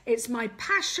this, it's my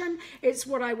passion, it's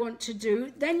what I want to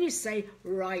do, then you say,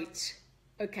 right,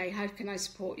 okay, how can I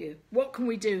support you? What can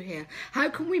we do here? How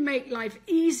can we make life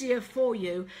easier for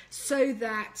you so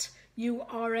that you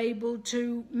are able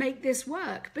to make this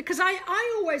work? Because I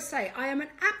always say, I am an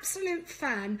absolute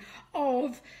fan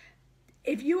of,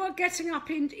 if you are getting up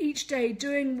in each day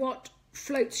doing what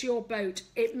floats your boat,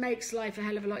 it makes life a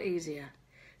hell of a lot easier.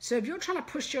 So if you're trying to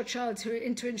push your child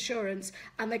into insurance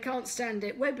and they can't stand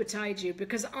it, woe betide you,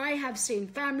 because I have seen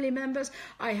family members,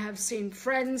 I have seen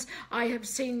friends, I have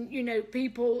seen,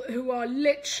 people who are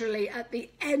literally at the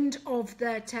end of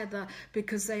their tether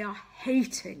because they are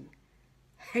hating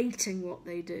what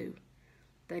they do.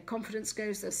 Their confidence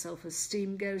goes, their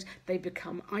self-esteem goes, they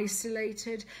become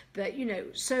isolated,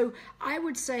 so I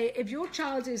would say if your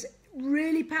child is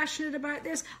really passionate about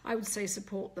this, I would say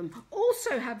support them.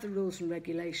 Also have the rules and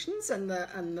regulations and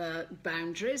the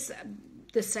boundaries,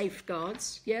 the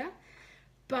safeguards, yeah?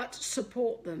 But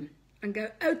support them and go,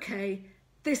 okay,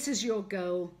 this is your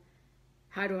goal.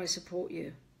 How do I support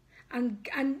you? And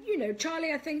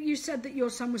Charlie, I think you said that your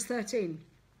son was 13.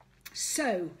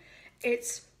 So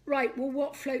it's, right, well,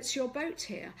 what floats your boat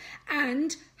here?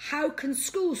 And how can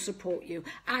school support you?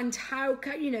 And how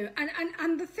can,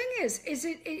 and the thing is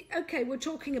it okay, we're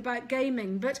talking about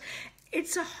gaming, but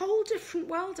it's a whole different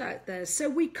world out there. So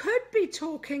we could be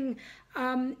talking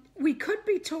about,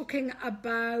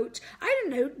 I don't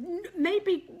know,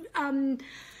 maybe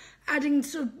adding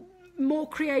sort of more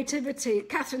creativity.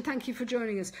 Catherine, thank you for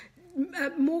joining us.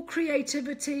 More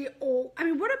creativity, or,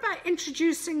 what about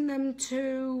introducing them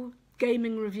to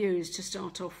gaming reviews to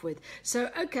start off with.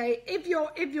 So, okay, if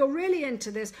you're really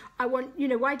into this, I want,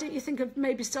 why don't you think of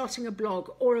maybe starting a blog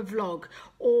or a vlog,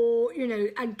 or,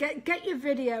 and get your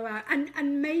video out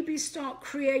and maybe start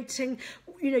creating,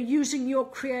 using your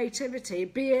creativity,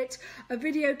 be it a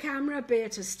video camera, be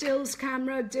it a stills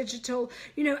camera, digital,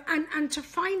 and to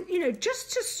find,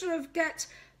 just to sort of get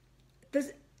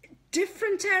the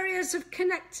different areas of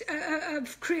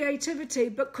creativity,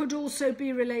 but could also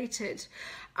be related.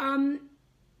 I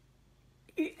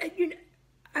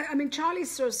mean, Charlie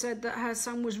sort of said that her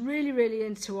son was really, really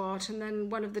into art, and then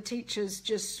one of the teachers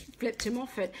just flipped him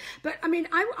off it. But I mean,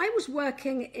 I was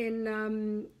working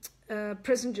in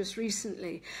prison just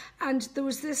recently, and there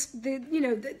was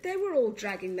they were all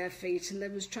dragging their feet, and there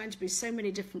was trying to be so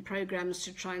many different programs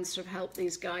to try and sort of help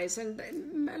these guys, and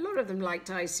a lot of them liked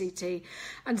ICT,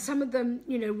 and some of them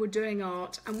were doing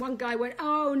art, and one guy went,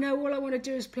 oh no, all I want to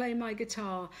do is play my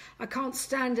guitar, I can't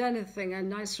stand anything.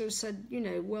 And I sort of said,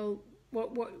 well,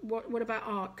 what about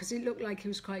art? Because he looked like he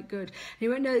was quite good. And he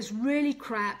went, no, it's really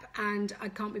crap and I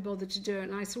can't be bothered to do it.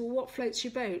 And I said, well, what floats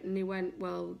your boat? And he went,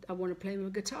 well, I want to play my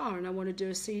guitar and I want to do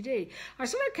a CD. I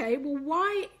said, okay, well,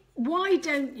 why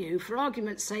don't you, for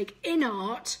argument's sake, in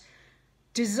art,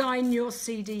 design your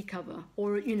CD cover?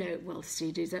 Or, well,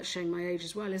 CDs, that's showing my age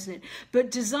as well, isn't it?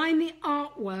 But design the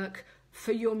artwork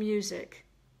for your music.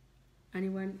 And he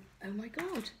went, oh my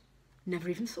God, never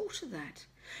even thought of that.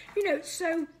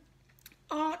 So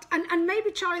art, and maybe,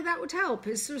 Charlie, that would help,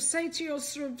 is sort of say to your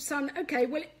sort of son, okay,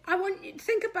 well, I want you to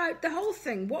think about the whole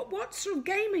thing. What sort of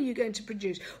game are you going to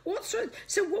produce? What's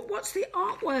the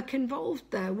artwork involved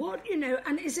there?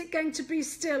 And is it going to be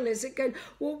still? Is it going,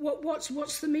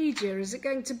 what's the media? Is it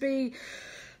going to be,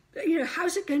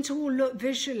 how's it going to all look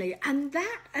visually? And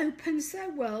that opens their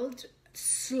world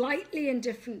slightly in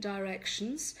different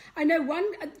directions. I know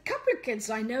a couple of kids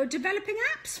I know are developing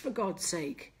apps, for God's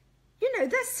sake.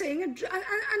 They're seeing, and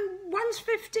one's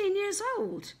 15 years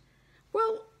old.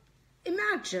 Well,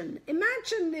 imagine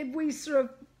if we sort of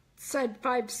said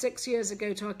 5-6 years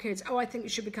ago to our kids, oh, I think you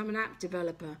should become an app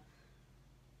developer.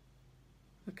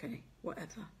 Okay,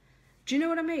 whatever. Do you know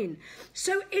what I mean?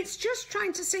 So it's just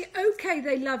trying to say, okay,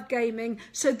 they love gaming,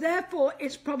 so therefore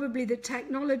it's probably the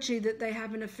technology that they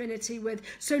have an affinity with,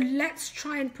 so let's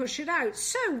try and push it out.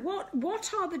 So what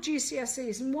are the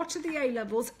GCSEs and what are the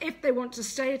A-levels? If they want to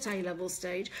stay at A-level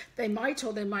stage, they might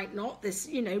or they might not,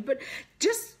 but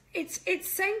just it's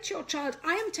saying to your child,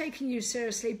 I am taking you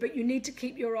seriously, but you need to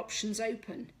keep your options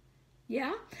open.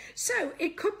 Yeah, so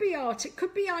it could be art, it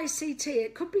could be ICT,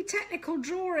 it could be technical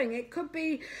drawing, it could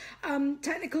be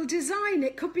technical design,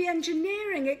 it could be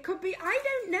engineering, it could be, I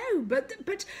don't know,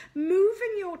 but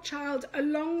moving your child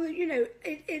along,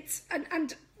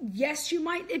 and yes, you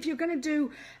might, if you're going to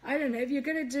do, I don't know, if you're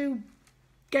going to do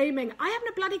gaming, I haven't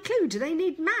a bloody clue. Do they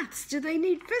need maths? Do they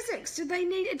need physics?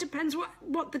 It depends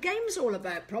what the game's all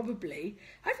about, probably.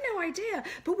 I've no idea.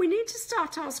 But we need to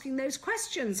start asking those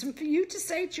questions. And for you to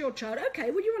say to your child,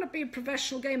 okay, well, you want to be a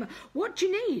professional gamer. What do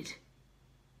you need?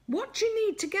 What do you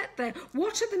need to get there?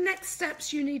 What are the next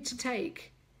steps you need to take?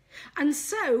 And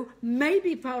so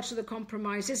maybe part of the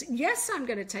compromise is, yes, I'm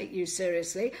going to take you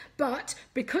seriously, but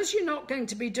because you're not going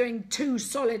to be doing 2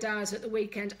 solid hours at the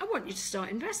weekend, I want you to start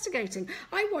investigating.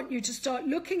 I want you to start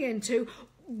looking into,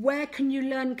 where can you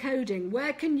learn coding?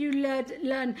 Where can you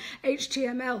learn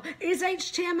HTML? Is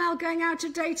HTML going out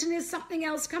of date and is something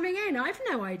else coming in? I've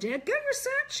no idea. Go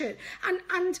research it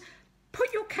and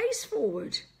put your case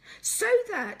forward. So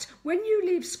that when you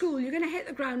leave school, you're going to hit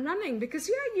the ground running,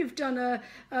 because you've done a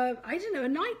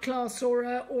night class or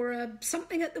a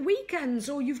something at the weekends,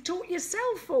 or you've taught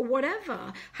yourself or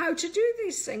whatever how to do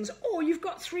these things, or you've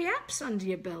got 3 apps under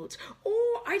your belt,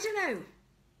 or I don't know.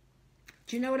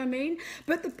 Do you know what I mean?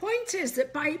 But the point is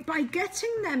that by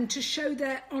getting them to show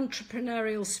their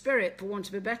entrepreneurial spirit, for want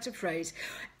of a better phrase,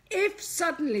 if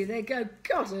suddenly they go,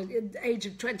 God, at the age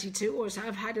of 22, or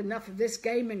I've had enough of this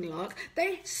gaming lark,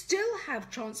 they still have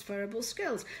transferable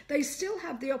skills. They still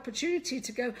have the opportunity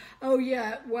to go, oh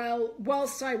yeah, well,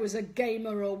 whilst I was a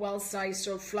gamer, or whilst I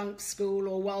sort of flunked school,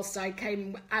 or whilst I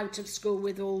came out of school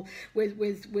with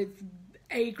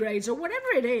A grades, or whatever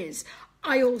it is,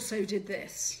 I also did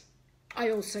this.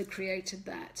 I also created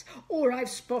that, or I've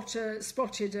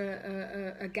spotted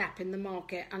a gap in the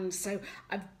market, and so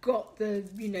I've got the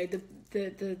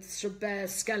sort of bare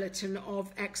skeleton of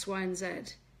X, Y, and Z,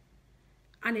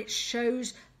 and it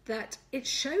shows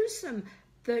them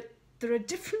that there are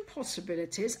different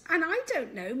possibilities, and I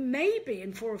don't know, maybe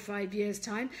in 4 or 5 years'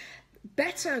 time,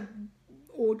 better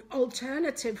or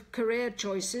alternative career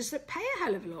choices that pay a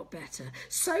hell of a lot better,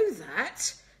 so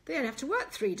that They only have to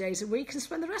work 3 days a week and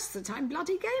spend the rest of the time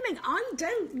bloody gaming. I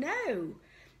don't know.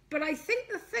 But I think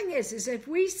the thing is if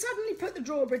we suddenly put the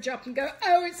drawbridge up and go,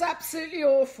 oh, it's absolutely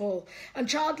awful, and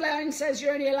Childline says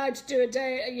you're only allowed to do a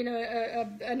day, you know,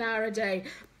 an hour a day,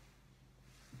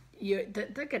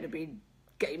 they're going to be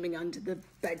gaming under the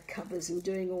bed covers and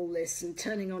doing all this and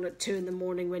turning on at 2 in the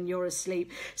morning when you're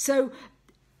asleep. So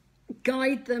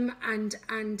guide them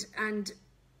and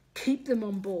keep them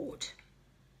on board.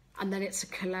 And then it's a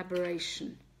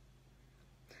collaboration.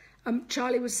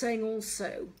 Charlie was saying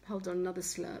also, hold on, another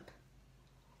slurp,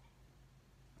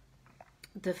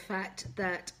 the fact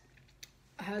that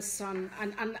her son,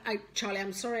 Charlie,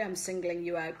 I'm sorry I'm singling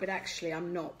you out, but actually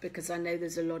I'm not, because I know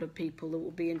there's a lot of people that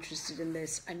will be interested in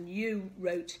this, and you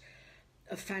wrote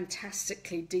a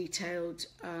fantastically detailed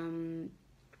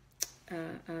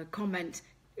comment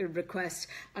request,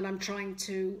 and I'm trying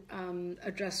to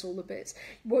address all the bits.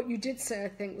 What you did say, I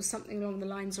think, was something along the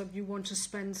lines of you want to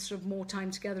spend sort of more time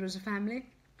together as a family,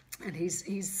 and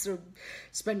he's sort of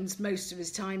spends most of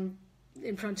his time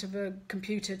in front of a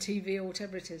computer, TV, or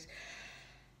whatever it is.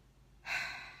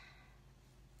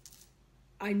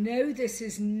 I know this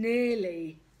is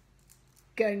nearly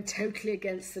going totally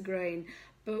against the grain,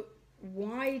 but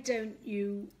why don't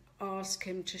you ask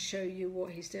him to show you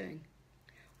what he's doing?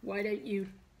 Why don't you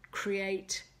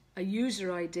create a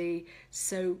user ID,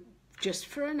 so just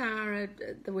for an hour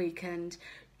at the weekend,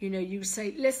 you know, you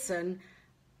say, listen,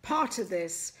 part of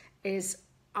this is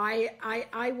I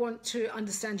want to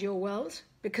understand your world,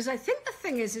 because I think the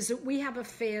thing is that we have a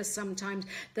fear sometimes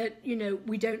that, you know,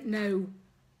 we don't know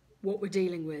what we're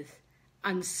dealing with,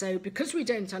 and so because we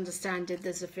don't understand it,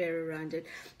 there's a fear around it.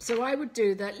 So I would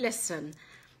do that. Listen,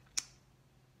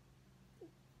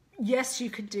 yes, you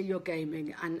can do your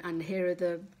gaming, and here are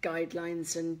the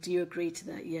guidelines, and do you agree to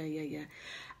that? Yeah.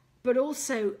 But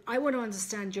also, I want to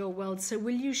understand your world, so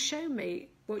will you show me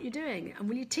what you're doing? And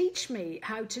will you teach me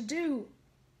how to do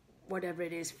whatever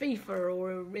it is, FIFA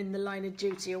or in the line of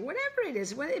duty or whatever it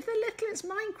is? Well, if they're little, it's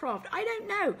Minecraft. I don't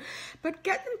know. But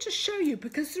get them to show you,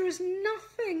 because there is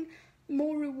nothing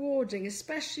more rewarding,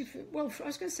 especially for, well, I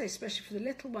was going to say especially for the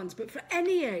little ones, but for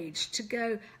any age, to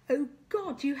go, oh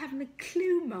God, you haven't a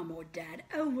clue, Mum or Dad.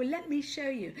 Oh, well, let me show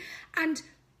you. And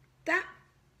that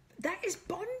is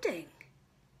bonding.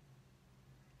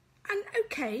 And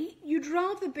okay, you'd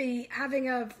rather be having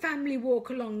a family walk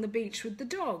along the beach with the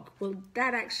dog. Well,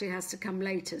 that actually has to come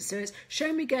later. So it's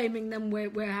show me gaming, then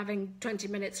we're having 20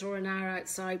 minutes or an hour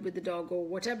outside with the dog or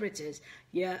whatever it is.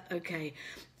 Yeah, okay.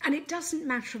 And it doesn't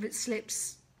matter if it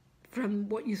slips from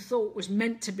what you thought was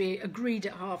meant to be agreed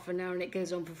at half an hour and it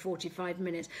goes on for 45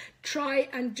 minutes. Try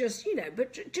and just, you know,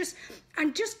 but just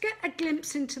get a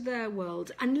glimpse into their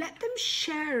world and let them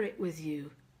share it with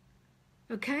you.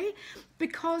 Okay?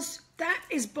 Because that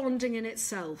is bonding in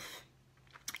itself.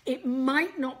 It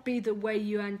might not be the way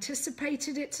you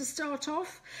anticipated it to start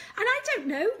off. And I don't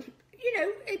know, you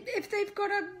know, if they've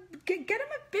got get them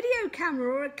a video camera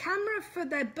or a camera for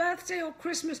their birthday or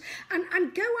Christmas,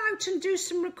 and go out and do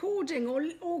some recording,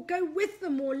 or go with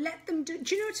them, or let them do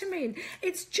you know what I mean?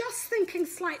 It's just thinking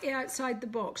slightly outside the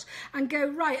box and go,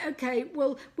 right, okay,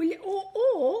 well, will you,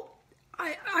 or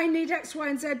I need X, Y,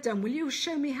 and Z done. Will you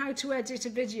show me how to edit a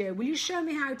video? Will you show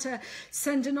me how to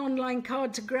send an online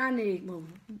card to Granny? Well,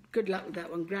 good luck with that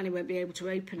one. Granny won't be able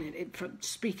to open it,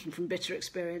 speaking from bitter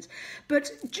experience. But,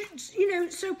 you know,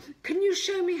 so can you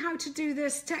show me how to do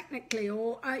this technically?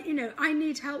 Or, you know, I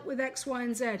need help with X, Y,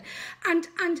 and Z.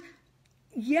 And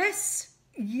yes,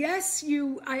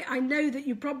 I know that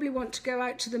you probably want to go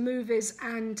out to the movies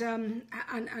and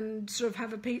sort of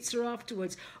have a pizza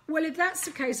afterwards. Well, if that's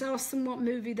the case, ask them what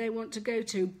movie they want to go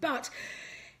to. But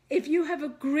if you have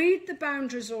agreed the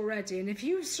boundaries already, and if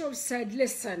you've sort of said,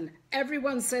 listen,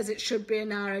 everyone says it should be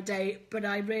an hour a day, but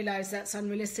I realise that's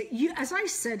unrealistic. You, as I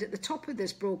said at the top of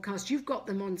this broadcast, you've got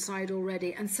them on side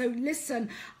already. And so listen,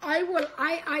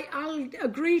 I'll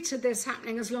agree to this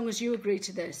happening as long as you agree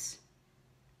to this.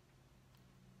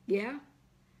 Yeah?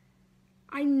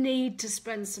 I need to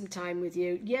spend some time with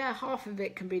you. Yeah, half of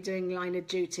it can be doing line of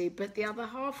duty, but the other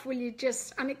half, will you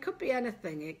just, and it could be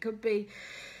anything. It could be,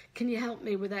 can you help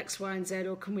me with X, Y, and Z,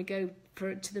 or can we go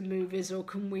to the movies, or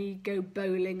can we go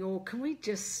bowling, or can we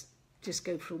just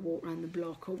go for a walk around the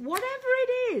block, or whatever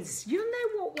it is. You'll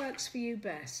know what works for you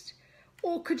best.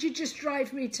 Or could you just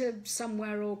drive me to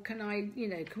somewhere, or can I, you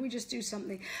know, can we just do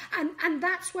something? And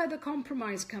that's where the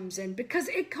compromise comes in, because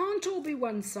it can't all be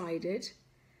one-sided.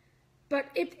 But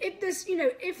if there's, you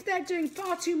know, if they're doing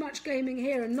far too much gaming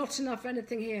here and not enough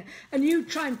anything here, and you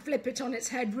try and flip it on its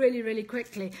head really, really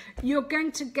quickly, you're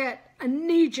going to get a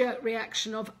knee-jerk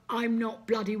reaction of, I'm not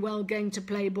bloody well going to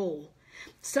play ball.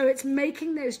 So it's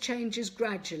making those changes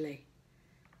gradually.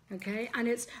 Okay, and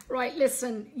it's right.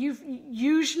 Listen, you've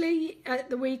usually at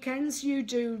the weekends you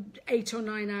do 8 or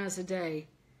 9 hours a day.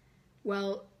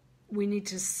 Well, we need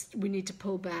to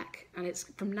pull back, and it's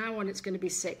from now on it's going to be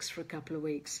 6 for a couple of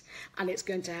weeks, and it's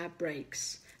going to have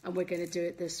breaks, and we're going to do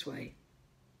it this way.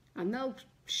 And they'll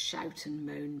shout and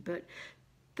moan, but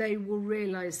they will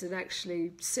realise that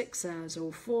actually 6 hours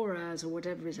or 4 hours or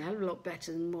whatever is a hell of a lot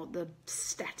better than what the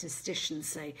statisticians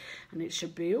say, and it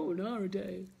should be an hour a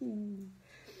day. Ooh.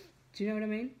 Do you know what I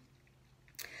mean?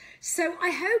 So I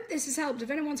hope this has helped. If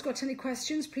anyone's got any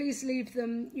questions, please leave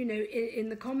them, you know, in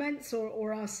the comments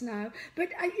or ask now. But,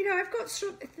 you know, I've got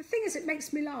the thing is, it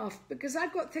makes me laugh because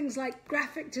I've got things like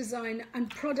graphic design and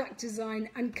product design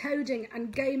and coding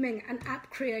and gaming and app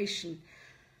creation.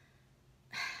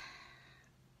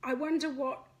 I wonder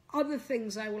what other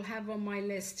things I will have on my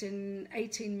list in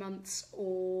 18 months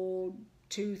or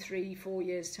 2, 3, 4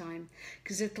 years time,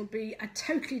 because it'll be a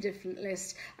totally different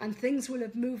list and things will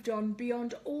have moved on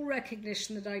beyond all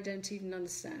recognition that I don't even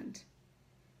understand.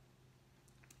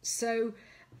 So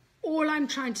all I'm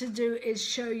trying to do is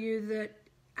show you that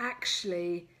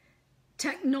actually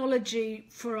technology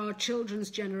for our children's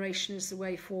generation is the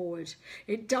way forward.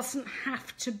 It doesn't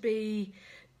have to be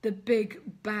the big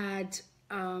bad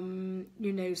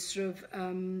you know, sort of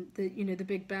the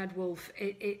big bad wolf.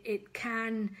 It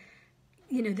can,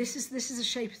 you know, this is a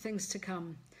shape of things to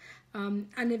come,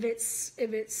 and if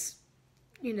it's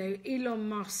you know, Elon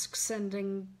Musk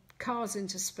sending cars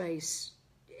into space,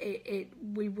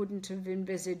 we wouldn't have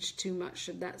envisaged too much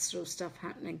of that sort of stuff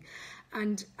happening,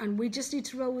 and we just need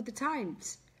to roll with the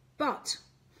times. But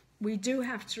we do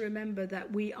have to remember that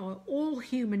we are all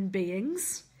human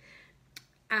beings,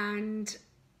 and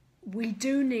we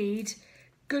do need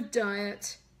good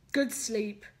diet, good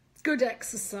sleep, good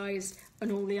exercise,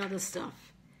 and all the other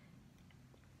stuff,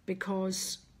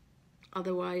 because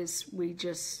otherwise we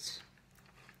just,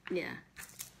 yeah,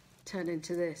 turn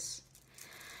into this.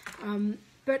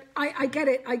 But I get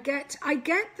it. I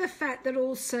get the fact that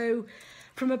also,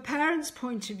 from a parent's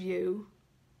point of view,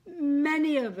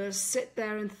 many of us sit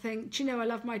there and think, do you know, I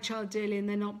love my child dearly and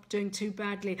they're not doing too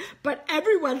badly, but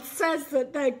everyone says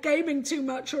that they're gaming too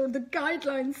much, or the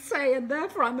guidelines say, and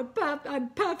therefore I'm a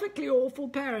perfectly awful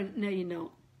parent. No, you're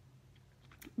not.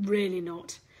 Really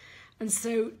not. And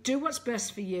so do what's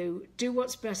best for you, do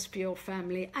what's best for your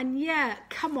family. And yeah,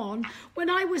 come on, when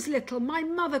I was little, my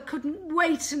mother couldn't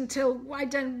wait until,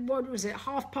 what was it,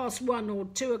 1:30 or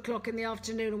 2 o'clock in the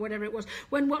afternoon or whatever it was,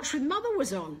 when Watch With Mother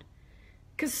was on.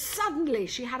 Because suddenly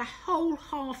she had a whole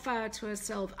half hour to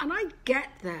herself. And I get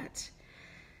that.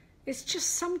 It's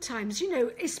just sometimes, you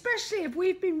know, especially if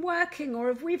we've been working or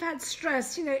if we've had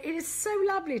stress, you know, it is so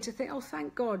lovely to think, oh,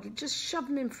 thank God, you just shove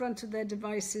them in front of their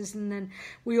devices and then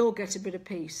we all get a bit of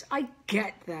peace. I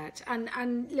get that.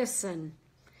 And listen,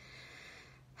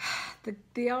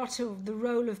 the art of the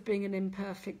role of being an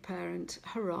imperfect parent,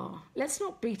 hurrah. Let's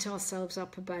not beat ourselves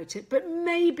up about it. But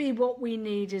maybe what we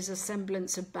need is a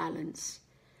semblance of balance.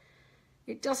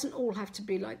 It doesn't all have to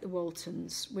be like the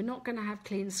Waltons. We're not going to have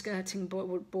clean skirting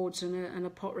boards and a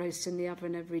pot roast in the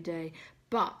oven every day.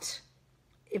 But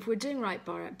if we're doing right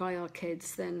by our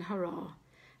kids, then hurrah.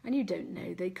 And you don't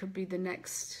know, they could be the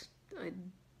next,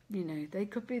 you know, they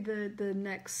could be the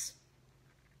next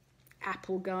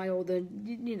Apple guy, or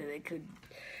you know, they could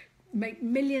make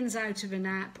millions out of an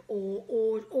app,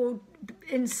 or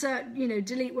insert, you know,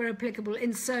 delete where applicable,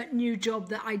 insert new job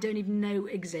that I don't even know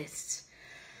exists.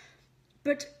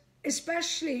 But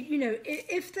especially, you know,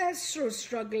 if they're sort of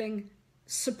struggling,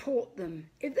 support them.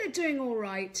 If they're doing all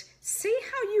right, see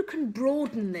how you can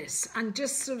broaden this and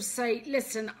just sort of say,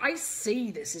 listen, I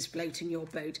see this is floating your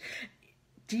boat.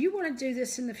 Do you want to do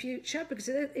this in the future? Because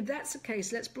if that's the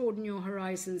case, let's broaden your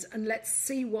horizons and let's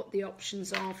see what the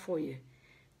options are for you.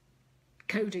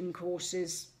 Coding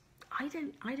courses, I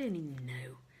don't even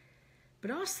know. But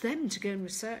ask them to go and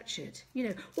research it. You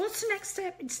know, what's the next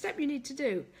step you need to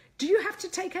do? Do you have to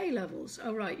take A-levels?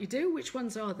 Oh, right, you do? Which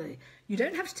ones are they? You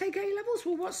don't have to take A-levels?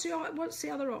 Well, what's the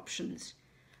other options?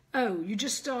 Oh, you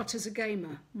just start as a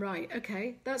gamer. Right,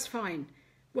 okay, that's fine.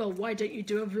 Well, why don't you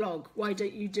do a vlog? Why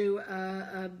don't you do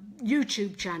a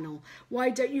YouTube channel? Why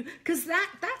don't you... Because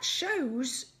that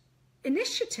shows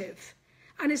initiative,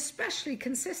 and especially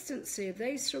consistency. If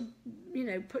they sort of, you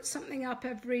know, put something up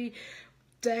every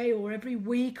day or every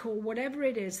week or whatever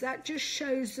it is, that just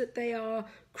shows that they are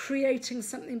creating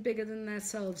something bigger than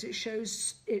themselves. It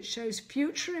shows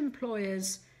future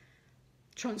employers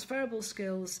transferable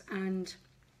skills, and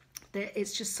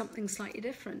it's just something slightly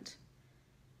different.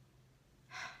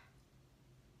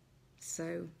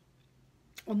 So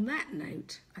on that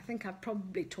note, I think I've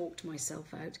probably talked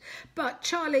myself out. But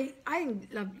Charlie, I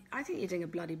think you're doing a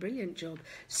bloody brilliant job.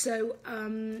 So,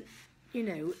 you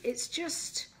know, it's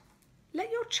just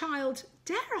let your child,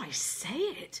 dare I say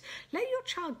it, let your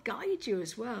child guide you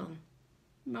as well.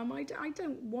 Mum, I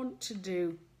don't want to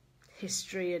do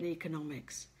history and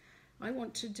economics. I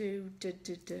want to do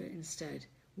instead.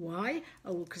 Why?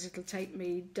 Oh, because it'll take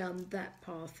me down that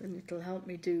path and it'll help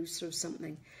me do sort of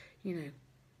something, you know.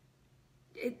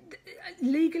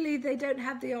 Legally, they don't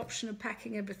have the option of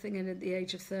packing everything in at the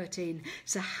age of 13.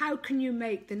 So how can you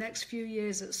make the next few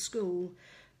years at school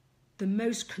the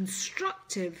most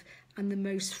constructive and the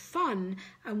most fun?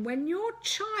 And when your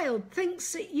child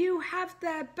thinks that you have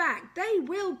their back, they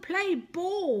will play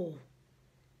ball.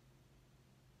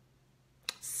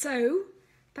 So,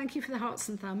 thank you for the hearts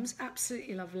and thumbs.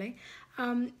 Absolutely lovely.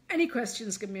 Any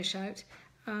questions, give me a shout.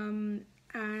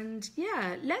 And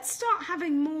yeah, let's start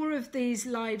having more of these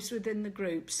lives within the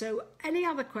group. So any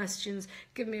other questions,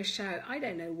 give me a shout. I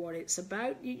don't know what it's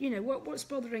about. You know, what's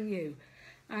bothering you?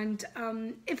 And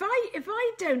if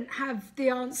I don't have the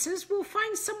answers, we'll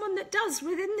find someone that does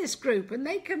within this group, and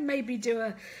they can maybe do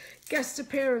a guest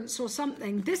appearance or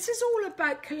something. This is all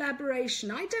about collaboration.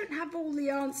 I don't have all the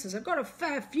answers. I've got a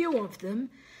fair few of them.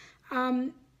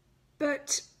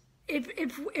 But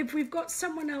if we've got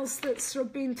someone else that's sort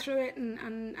of been through it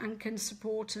and can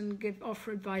support and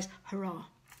offer advice, hurrah.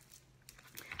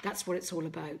 That's what it's all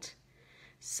about.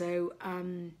 So,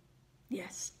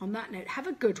 yes, on that note, have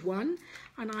a good one.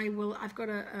 And I've got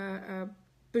a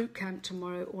boot camp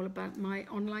tomorrow all about my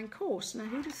online course. Now,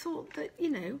 who'd have thought that, you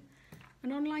know,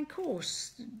 an online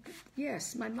course?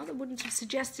 Yes, my mother wouldn't have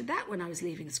suggested that when I was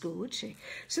leaving school, would she?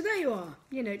 So there you are.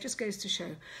 You know, it just goes to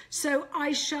show. So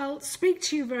I shall speak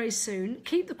to you very soon.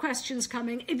 Keep the questions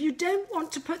coming. If you don't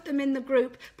want to put them in the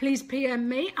group, please PM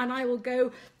me and I will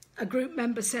go, a group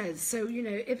member says. So, you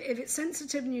know, if it's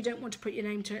sensitive and you don't want to put your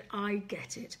name to it, I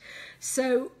get it.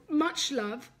 So much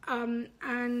love. Yeah,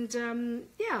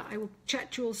 I will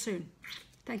chat to you all soon.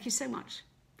 Thank you so much.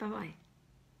 Bye-bye.